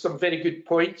some very good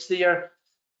points there.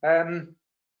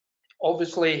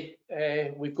 Obviously,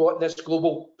 we've got this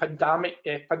global pandemic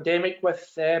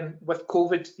with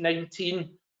COVID-19.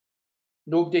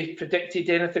 Nobody predicted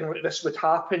anything like this would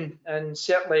happen, and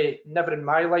certainly never in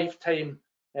my lifetime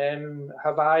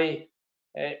have I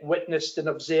witnessed and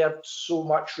observed so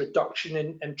much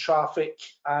reduction in traffic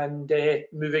and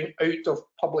moving out of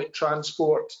public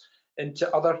transport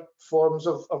into other forms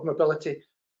of mobility.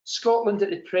 Scotland at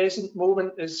the present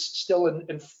moment is still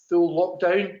in full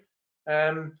lockdown,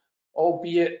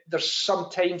 albeit there's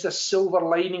sometimes a silver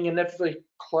lining in every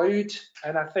cloud,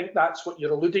 and I think that's what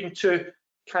you're alluding to.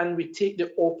 Can we take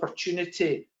the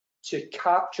opportunity to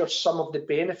capture some of the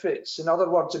benefits? In other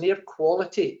words, in air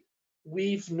quality,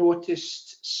 we've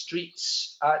noticed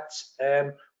streets at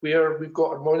where we've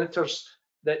got our monitors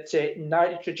that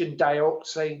nitrogen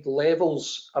dioxide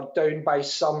levels are down by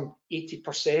some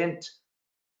 80%.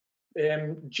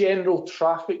 General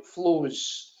traffic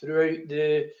flows throughout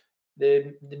the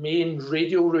main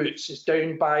radial routes is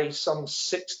down by some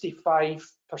 65%.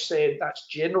 That's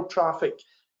general traffic.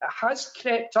 It has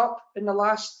crept up in the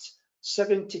last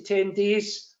 7 to 10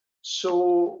 days,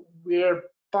 so we're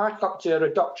back up to a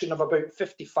reduction of about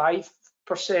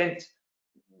 55%.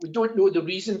 We don't know the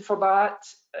reason for that.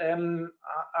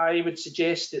 I would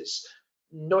suggest it's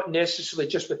not necessarily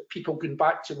just with people going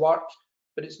back to work,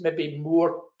 but it's maybe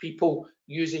more people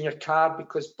using a car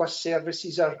because bus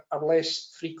services are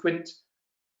less frequent.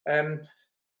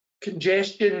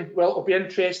 Congestion, well, it'll be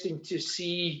interesting to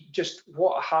see just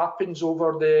what happens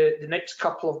over the next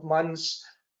couple of months.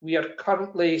 We are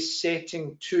currently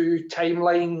setting 2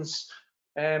 timelines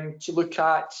to look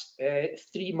at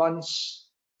 3 months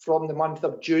from the month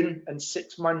of June and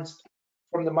 6 months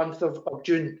from the month of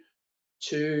June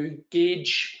to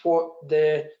gauge what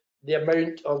the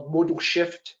amount of modal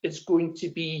shift is going to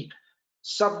be.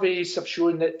 Surveys have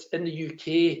shown that in the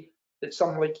UK that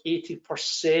something like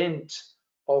 80%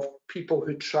 of people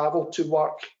who travel to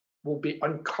work will be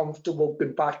uncomfortable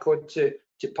going back onto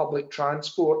public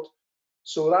transport.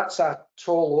 So that's a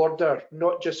tall order,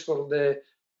 not just for the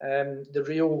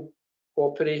rail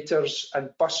operators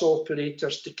and bus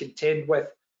operators to contend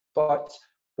with, but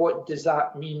what does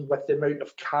that mean with the amount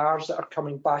of cars that are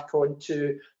coming back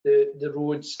onto the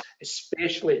roads,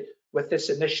 especially with this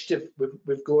initiative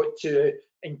we've got to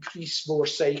increase more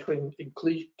cycling,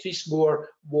 increase more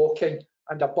walking,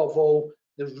 and above all,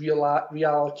 the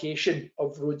reallocation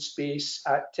of road space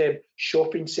at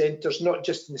shopping centres, not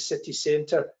just in the city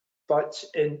centre, but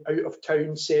in out of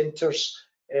town centres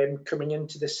coming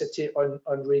into the city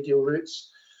on radial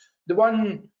routes. The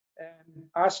one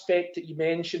aspect that you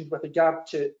mentioned with regard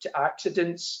to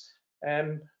accidents,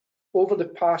 over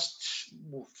the past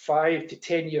 5 to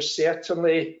 10 years,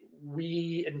 certainly,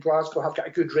 we in Glasgow have got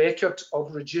a good record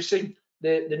of reducing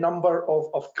the number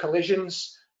of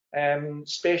collisions,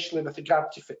 especially with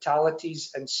regard to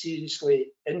fatalities and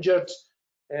seriously injured.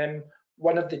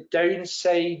 One of the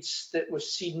downsides that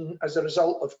was seen as a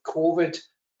result of COVID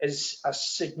is a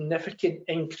significant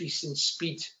increase in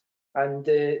speed, and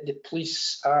the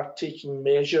police are taking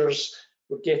measures.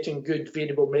 We're getting good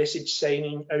variable message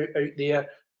signing out there,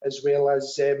 as well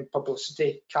as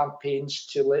publicity campaigns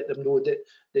to let them know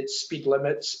that speed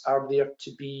limits are there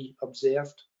to be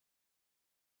observed.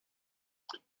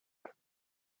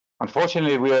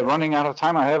 Unfortunately, we are running out of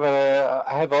time. I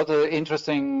have other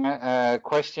interesting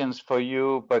questions for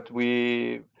you, but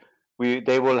they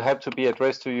will have to be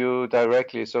addressed to you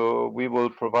directly. So we will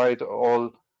provide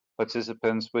all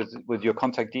participants with your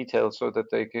contact details so that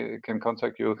they can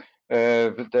contact you.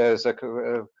 There's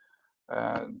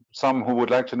some who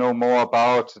would like to know more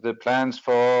about the plans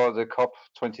for the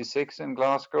COP26 in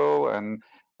Glasgow and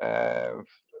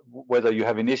whether you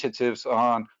have initiatives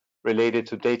on related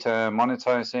to data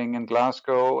monetizing in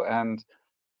Glasgow and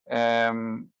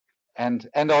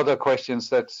other questions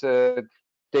that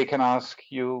they can ask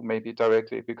you maybe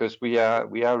directly, because we are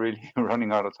really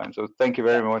running out of time. So thank you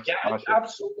very much. Yeah,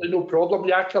 absolutely no problem,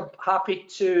 Jakob. Happy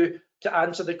to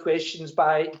answer the questions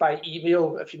by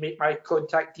email if you make my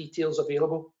contact details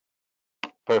available.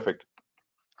 Perfect.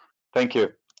 Thank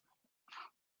you.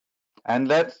 And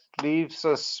that leaves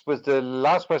us with the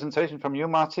last presentation from you,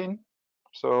 Martin.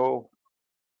 So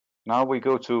now we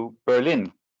go to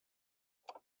Berlin.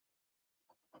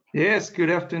 Yes, good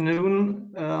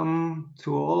afternoon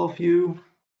to all of you,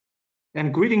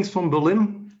 and greetings from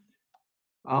Berlin.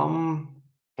 Can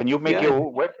you make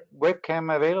your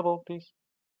webcam available, please?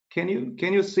 Can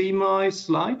you see my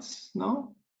slides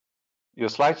now? Your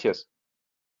slides, yes.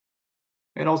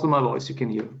 And also my voice, you can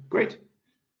hear. Great.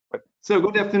 So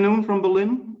good afternoon from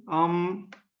Berlin.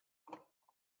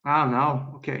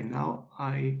 Now, okay, now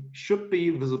I should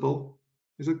be visible.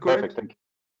 Is it correct? Perfect, thank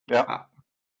you. Yeah.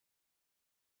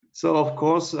 So of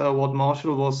course, what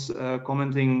Marshall was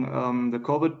commenting, the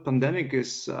COVID pandemic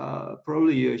is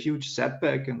probably a huge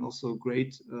setback and also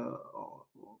great or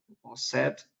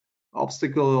sad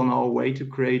obstacle on our way to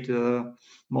create a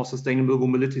more sustainable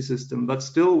mobility system. But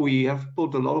still, we have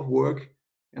put a lot of work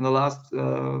in the last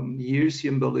years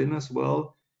here in Berlin as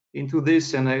well into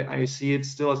this, and I see it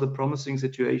still as a promising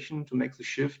situation to make the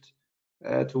shift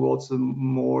towards a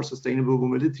more sustainable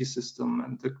mobility system.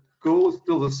 And the goal is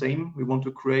still the same. We want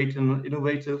to create an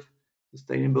innovative,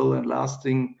 sustainable and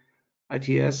lasting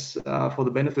ITS for the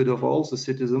benefit of all the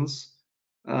citizens'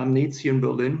 needs here in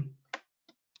Berlin.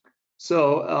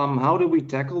 So how do we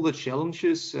tackle the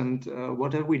challenges, and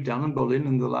what have we done in Berlin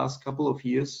in the last couple of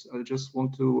years? I just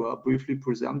want to briefly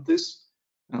present this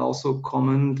and also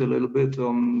comment a little bit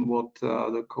on what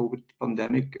the COVID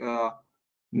pandemic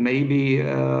maybe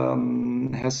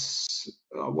has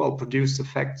produced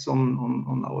effects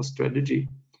on our strategy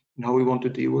and how we want to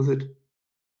deal with it.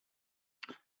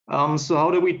 So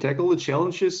how do we tackle the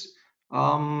challenges?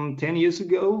 10 years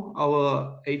ago,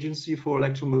 our agency for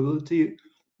electromobility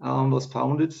was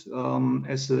founded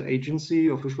as an agency,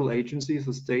 official agency,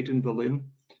 the state in Berlin.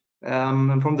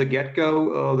 And from the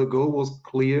get-go, the goal was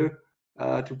clear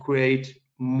to create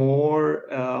more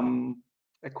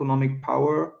economic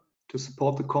power to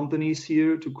support the companies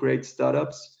here, to create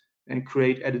startups and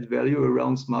create added value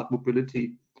around smart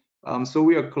mobility. So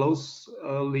we are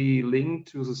closely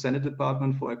linked to the Senate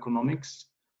Department for Economics.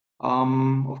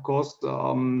 Of course,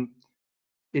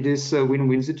 it is a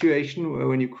win-win situation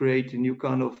when you create a new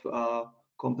kind of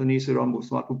companies around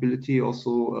smart mobility.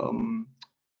 Also,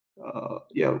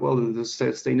 the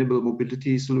sustainable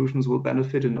mobility solutions will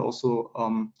benefit, and also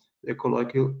the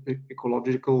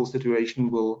ecological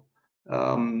situation will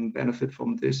benefit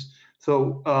from this.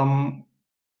 So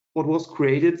what was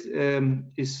created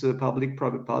is a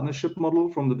public-private partnership model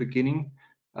from the beginning.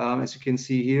 As you can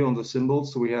see here on the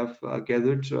symbols, we have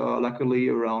gathered luckily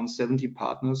around 70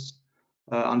 partners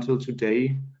until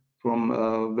today,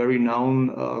 from very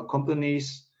known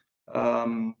companies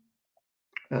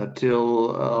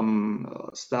till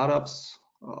startups,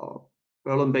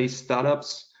 Berlin-based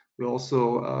startups. We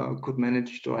also could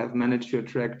manage to have managed to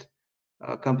attract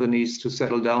companies to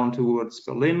settle down towards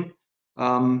Berlin.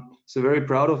 So very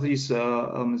proud of this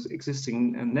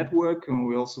existing network, and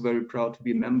we're also very proud to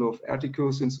be a member of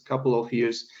ERTICO since a couple of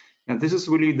years. And this is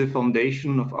really the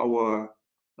foundation of our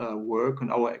work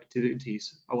and our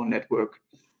activities, our network.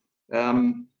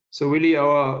 So really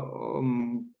our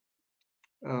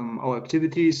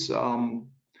activities are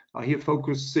here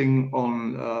focusing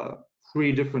on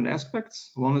 3 different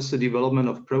aspects. One is the development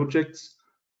of projects,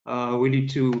 really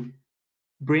to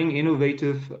bring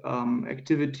innovative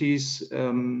activities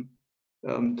to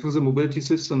the mobility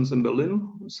systems in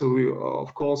Berlin. So we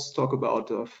of course talk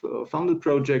about funded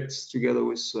projects together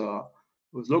with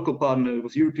local partners,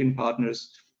 with European partners.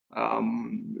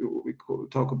 We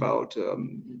talk about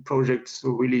projects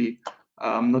who really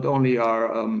not only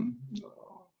are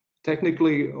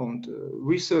technically and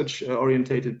research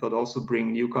orientated, but also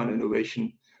bring new kind of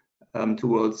innovation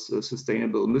towards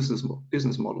sustainable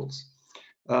business models.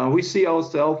 We see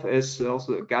ourselves as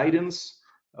also a guidance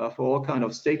for all kind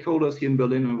of stakeholders here in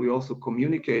Berlin, and we also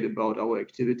communicate about our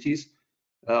activities,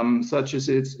 such as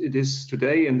it is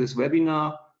today in this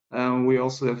webinar. We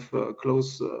also have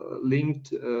close linked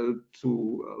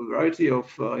to a variety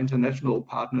of international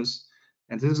partners,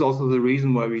 and this is also the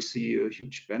reason why we see a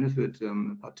huge benefit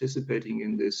participating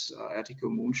in this ERTICO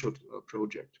Moonshot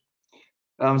project.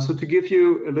 So to give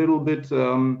you a little bit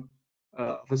of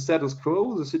a status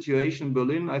quo, the situation in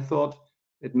Berlin, I thought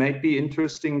it might be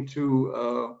interesting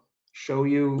to show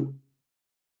you.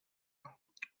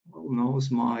 Oh no,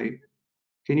 is my,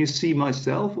 can you see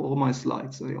myself or my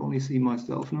slides? I only see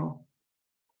myself now.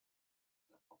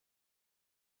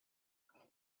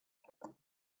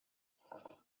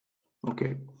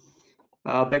 Okay,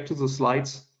 back to the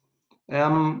slides.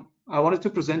 I wanted to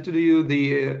present to you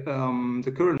the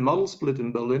current model split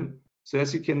in Berlin. So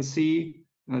as you can see,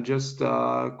 just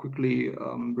quickly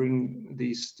bring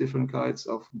these different kinds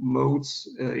of modes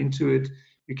into it.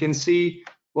 You can see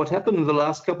what happened in the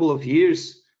last couple of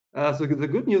years. So the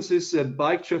good news is that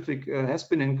bike traffic has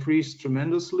been increased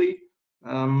tremendously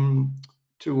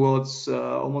towards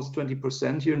almost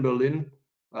 20% here in Berlin.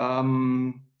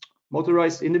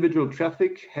 Motorized individual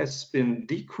traffic has been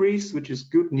decreased, which is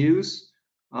good news.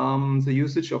 The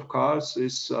usage of cars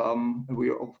is, we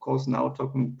are of course now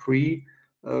talking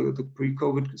the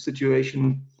pre-COVID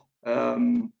situation,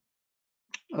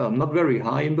 not very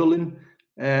high in Berlin.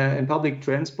 And public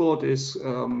transport is,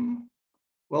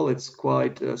 well, it's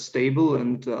quite stable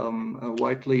and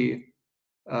widely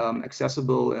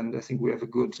accessible, and I think we have a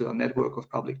good network of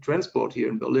public transport here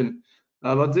in Berlin.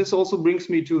 But this also brings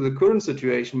me to the current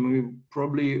situation. We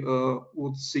probably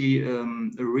would see a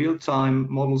real-time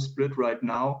model split right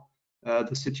now.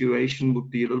 The situation would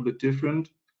be a little bit different.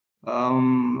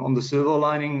 On the silver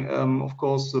lining, of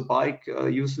course, the bike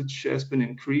usage has been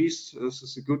increased. This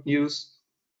is the good news.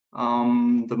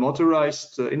 The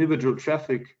motorized individual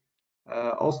traffic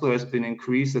also has been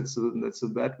increased. That's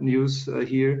the bad news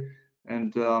here.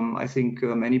 And I think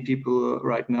many people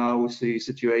right now with the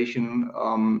situation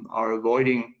are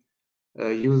avoiding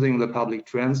using the public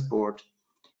transport.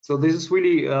 So this is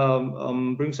really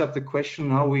brings up the question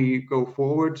how we go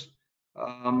forward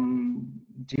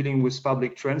dealing with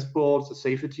public transport, the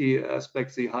safety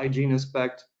aspect, the hygiene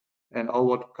aspect, and all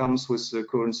what comes with the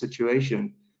current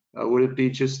situation. Would it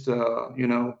be just, you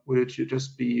know, would it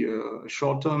just be a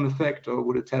short-term effect, or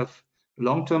would it have a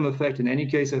long-term effect? In any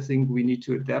case, I think we need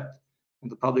to adapt.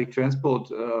 And the public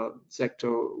transport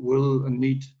sector will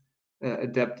need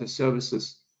adapt the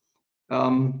services.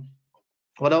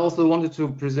 What I also wanted to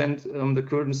present the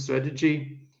current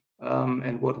strategy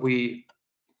and what we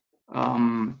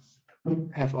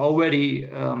have already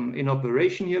in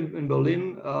operation here in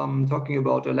Berlin, talking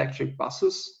about electric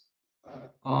buses.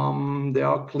 There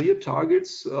are clear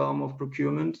targets of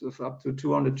procurement of up to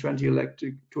 210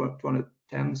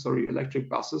 electric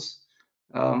buses.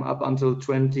 Up until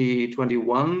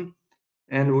 2021,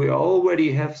 and we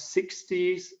already have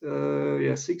 60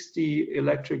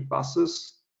 electric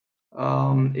buses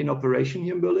in operation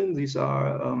here in Berlin. These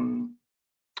are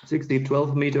 60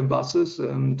 12-meter buses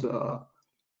and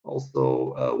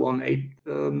also one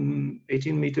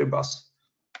 18-meter bus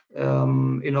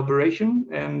in operation.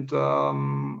 And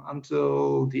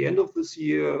until the end of this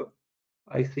year,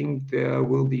 I think there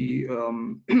will be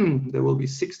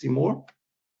 60 more.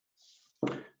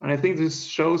 And I think this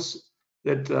shows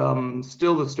that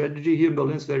still the strategy here in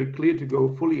Berlin is very clear to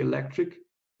go fully electric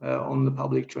on the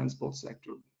public transport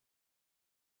sector.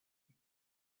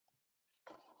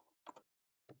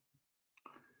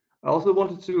 I also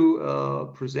wanted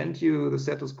to present you the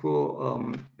status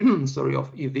quo sorry,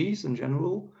 of EVs in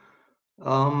general.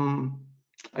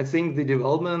 I think the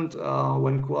development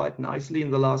went quite nicely in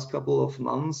the last couple of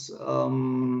months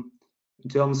in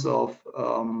terms of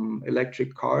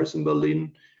electric cars in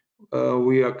Berlin.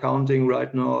 We are counting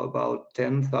right now about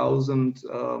 10,000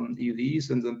 EVs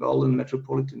in the Berlin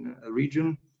metropolitan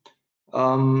region.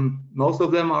 Most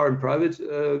of them are in private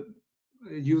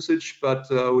usage, but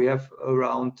we have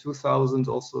around 2,000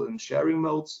 also in sharing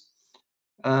modes.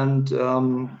 And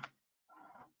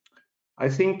I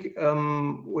think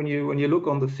when you look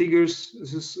on the figures,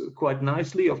 this is quite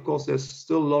nicely. Of course, there's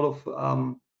still a lot of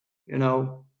you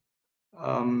know,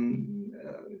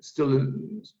 still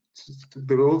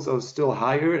the goals are still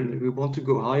higher, and we want to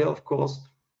go higher, of course.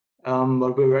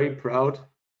 But we're very proud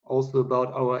also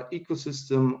about our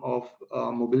ecosystem of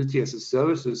mobility as a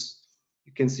services.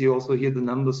 You can see also here the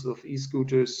numbers of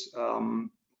e-scooters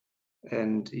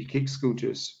and e-kick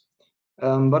scooters.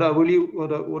 But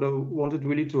what I wanted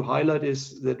really to highlight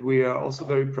is that we are also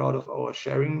very proud of our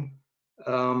sharing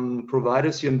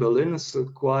providers here in Berlin. It's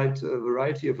quite a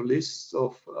variety of lists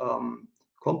of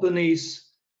companies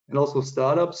and also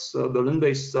startups,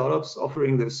 Berlin-based startups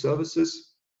offering their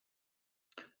services.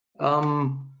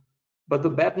 But the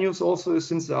bad news also is,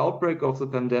 since the outbreak of the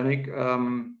pandemic,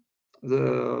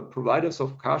 the providers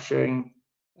of car sharing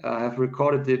have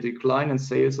recorded a decline in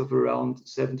sales of around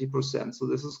 70%. So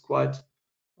this is quite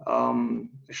a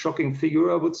shocking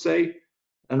figure, I would say.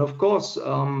 And of course,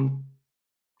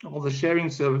 all the sharing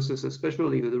services,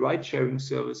 especially the ride-sharing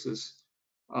services,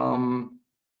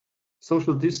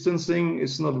 social distancing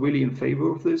is not really in favor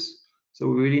of this. So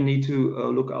we really need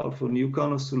to look out for new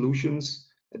kind of solutions,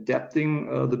 adapting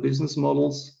the business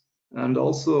models, and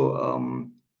also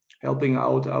helping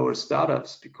out our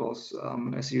startups, because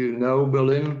as you know,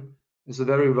 Berlin is a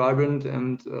very vibrant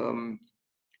and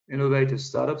innovative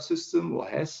startup system, or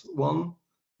has one,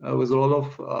 with a lot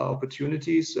of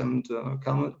opportunities and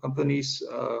companies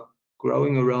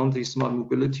growing around these smart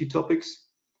mobility topics.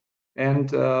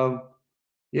 And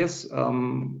yes,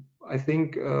 I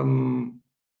think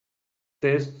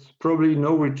there's probably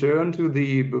no return to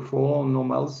the before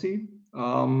normalcy.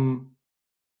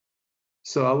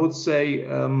 So I would say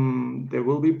there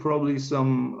will be probably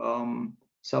some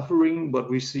suffering, but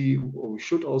we see, or we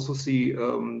should also see,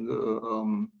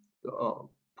 the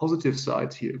positive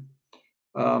side here.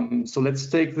 So let's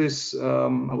take this,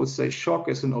 I would say, shock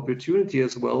as an opportunity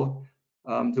as well,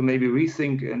 to maybe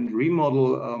rethink and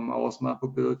remodel our smart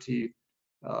mobility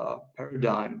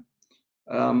paradigm.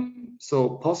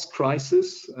 So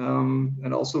post-crisis,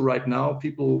 and also right now,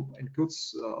 people and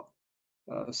goods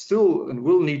still and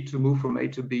will need to move from A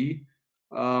to B.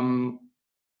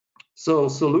 So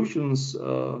solutions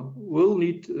will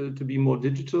need to be more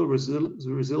digital,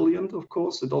 resilient, of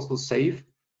course, and also safe.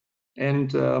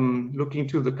 And looking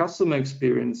to the customer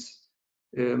experience,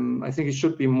 I think it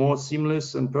should be more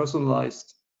seamless and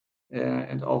personalized,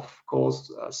 and of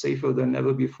course safer than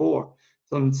ever before.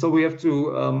 So we have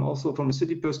to also, from a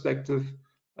city perspective,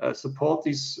 support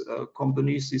these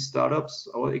companies, these startups,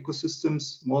 our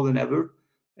ecosystems more than ever,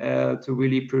 to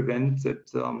really prevent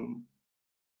that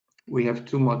we have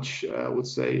too much, I would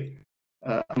say,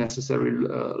 unnecessary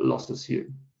losses here.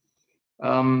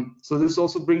 So this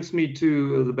also brings me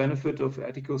to the benefit of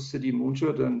ERTICO's City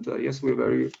Moonshot, and yes, we're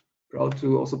very proud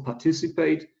to also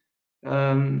participate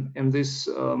in this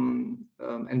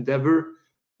endeavor.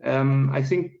 I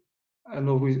think, I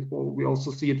know we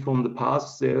also see it from the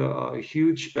past, there are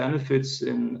huge benefits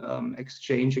in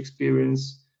exchange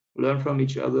experience, learn from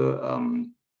each other,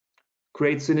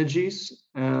 create synergies,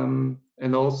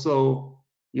 and also,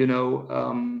 you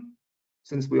know,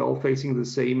 since we're all facing the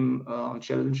same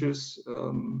challenges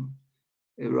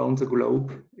around the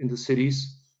globe in the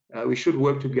cities, we should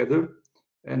work together.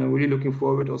 And I'm really looking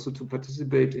forward also to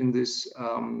participate in this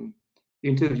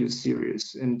interview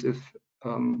series. And if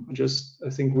I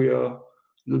think we are a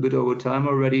little bit over time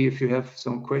already. If you have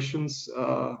some questions,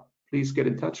 please get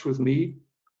in touch with me.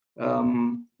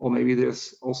 Or maybe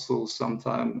there's also some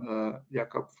time,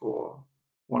 Jakob, for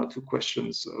one or two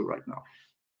questions right now.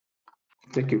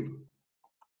 Thank you.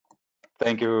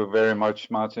 Thank you very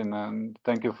much, Martin, and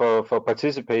thank you for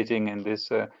participating in this.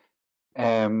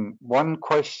 One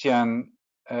question,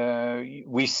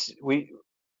 we see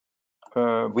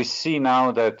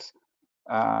now that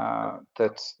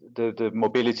the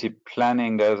mobility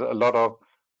planning, there's a lot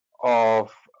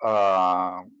of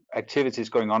activities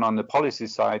going on the policy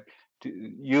side.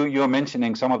 You're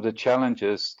mentioning some of the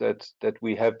challenges that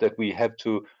we have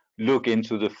to look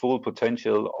into the full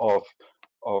potential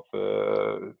of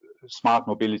smart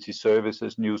mobility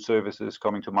services, new services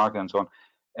coming to market, and so on.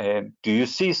 Do you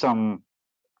see some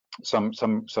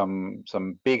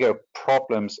bigger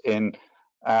problems in?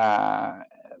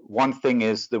 One thing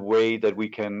is the way that we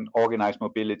can organize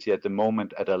mobility at the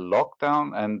moment at a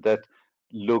lockdown, and that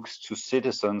looks to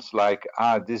citizens like,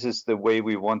 this is the way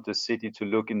we want the city to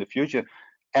look in the future.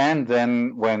 And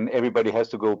then when everybody has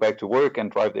to go back to work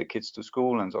and drive their kids to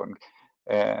school and so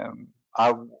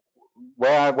on,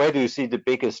 where do you see the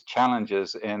biggest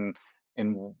challenges in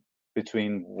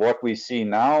between what we see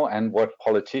now and what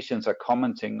politicians are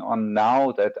commenting on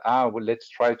now, that well, let's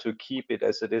try to keep it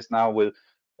as it is now with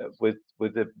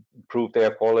the improved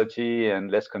air quality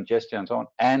and less congestion and so on,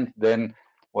 and then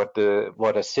what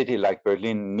a city like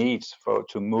Berlin needs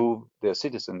to move their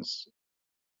citizens?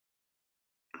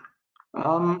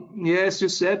 Yeah, as you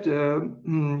said,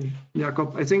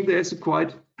 Jakob, I think there's a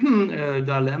quite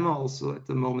dilemma also at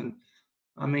the moment.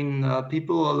 I mean,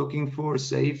 people are looking for a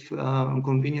safe and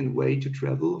convenient way to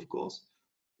travel, of course.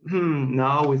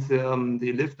 Now with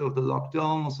the lift of the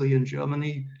lockdown, also here in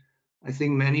Germany, I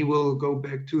think many will go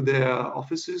back to their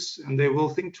offices and they will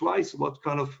think twice what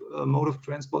kind of mode of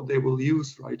transport they will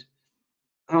use, right?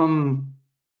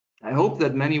 I hope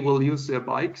that many will use their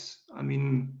bikes. I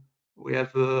mean, we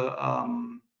have the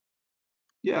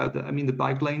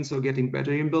bike lanes are getting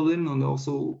better in Berlin, and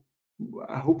also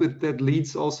I hope that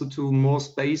leads also to more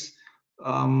space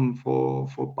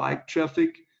for bike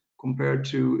traffic compared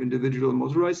to individual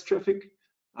motorized traffic.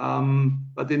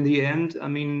 But in the end, I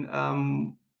mean,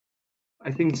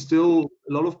 I think still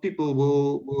a lot of people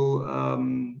will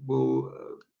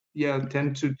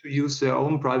tend to use their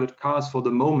own private cars for the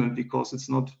moment, because it's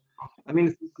not. I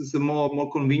mean, it's a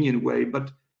more convenient way,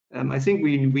 but I think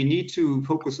we need to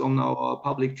focus on our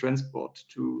public transport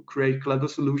to create clever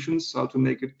solutions, how to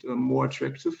make it more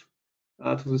attractive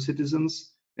to the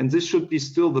citizens. And this should be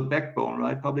still the backbone,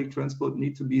 right? Public transport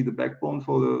needs to be the backbone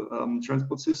for the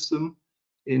transport system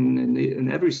in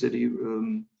every city.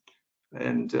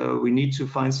 And we need to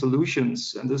find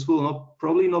solutions. And this will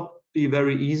probably not be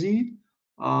very easy,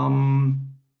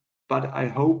 but I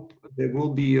hope there will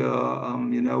be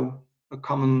a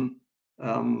common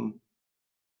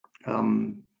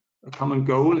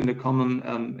goal and a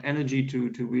common energy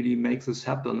to really make this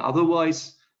happen.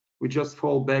 Otherwise, we just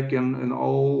fall back in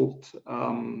old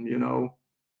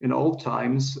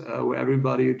times where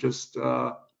everybody just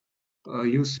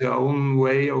use their own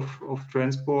way of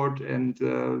transport, and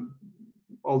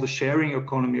all the sharing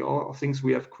economy, all things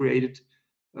we have created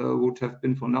would have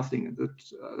been for nothing.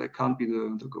 That can't be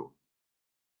the goal.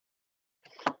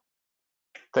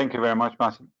 Thank you very much,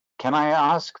 Martin. Can I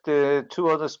ask the two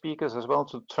other speakers as well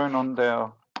to turn on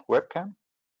their webcam?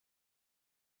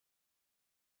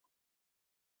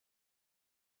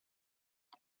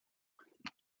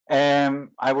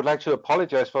 I would like to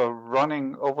apologize for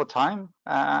running over time,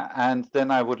 and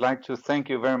then I would like to thank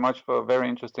you very much for very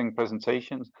interesting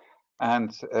presentations.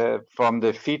 And from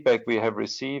the feedback we have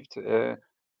received,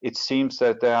 it seems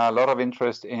that there are a lot of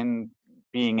interest in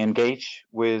being engaged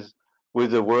with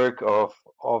the work of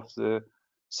the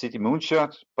City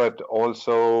Moonshot, but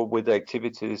also with the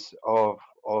activities of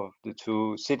the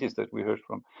two cities that we heard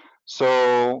from.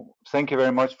 So thank you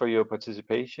very much for your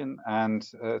participation, and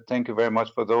thank you very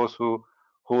much for those who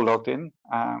logged in.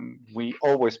 We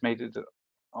always made it,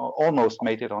 almost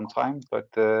made it on time, but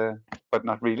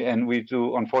not really. And we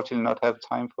do unfortunately not have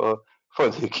time for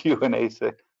the Q&A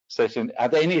session. Are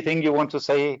there anything you want to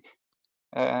say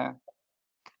at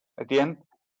the end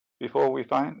before we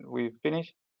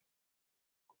finish?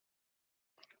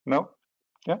 No?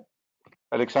 Yeah.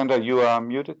 Alexandra, you are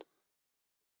muted.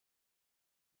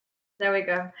 There we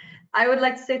go. I would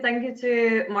like to say thank you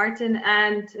to Martin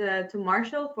and to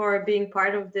Marshall for being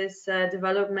part of this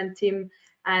development team,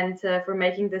 and for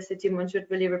making the City Moonshot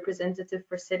really representative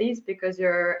for cities, because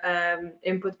your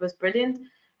input was brilliant.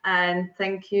 And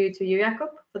thank you to you, Jakob,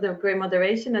 for the great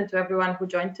moderation, and to everyone who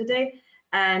joined today.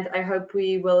 And I hope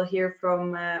we will hear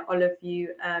from all of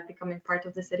you becoming part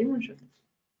of the City Moonshot.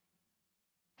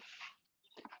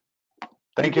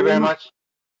 Thank you very much.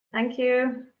 Thank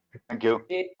you. Thank you.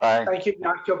 Bye. Thank you,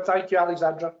 Jakob. Thank you,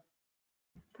 Alexandra.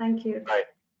 Thank you. Bye.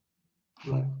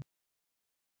 Bye.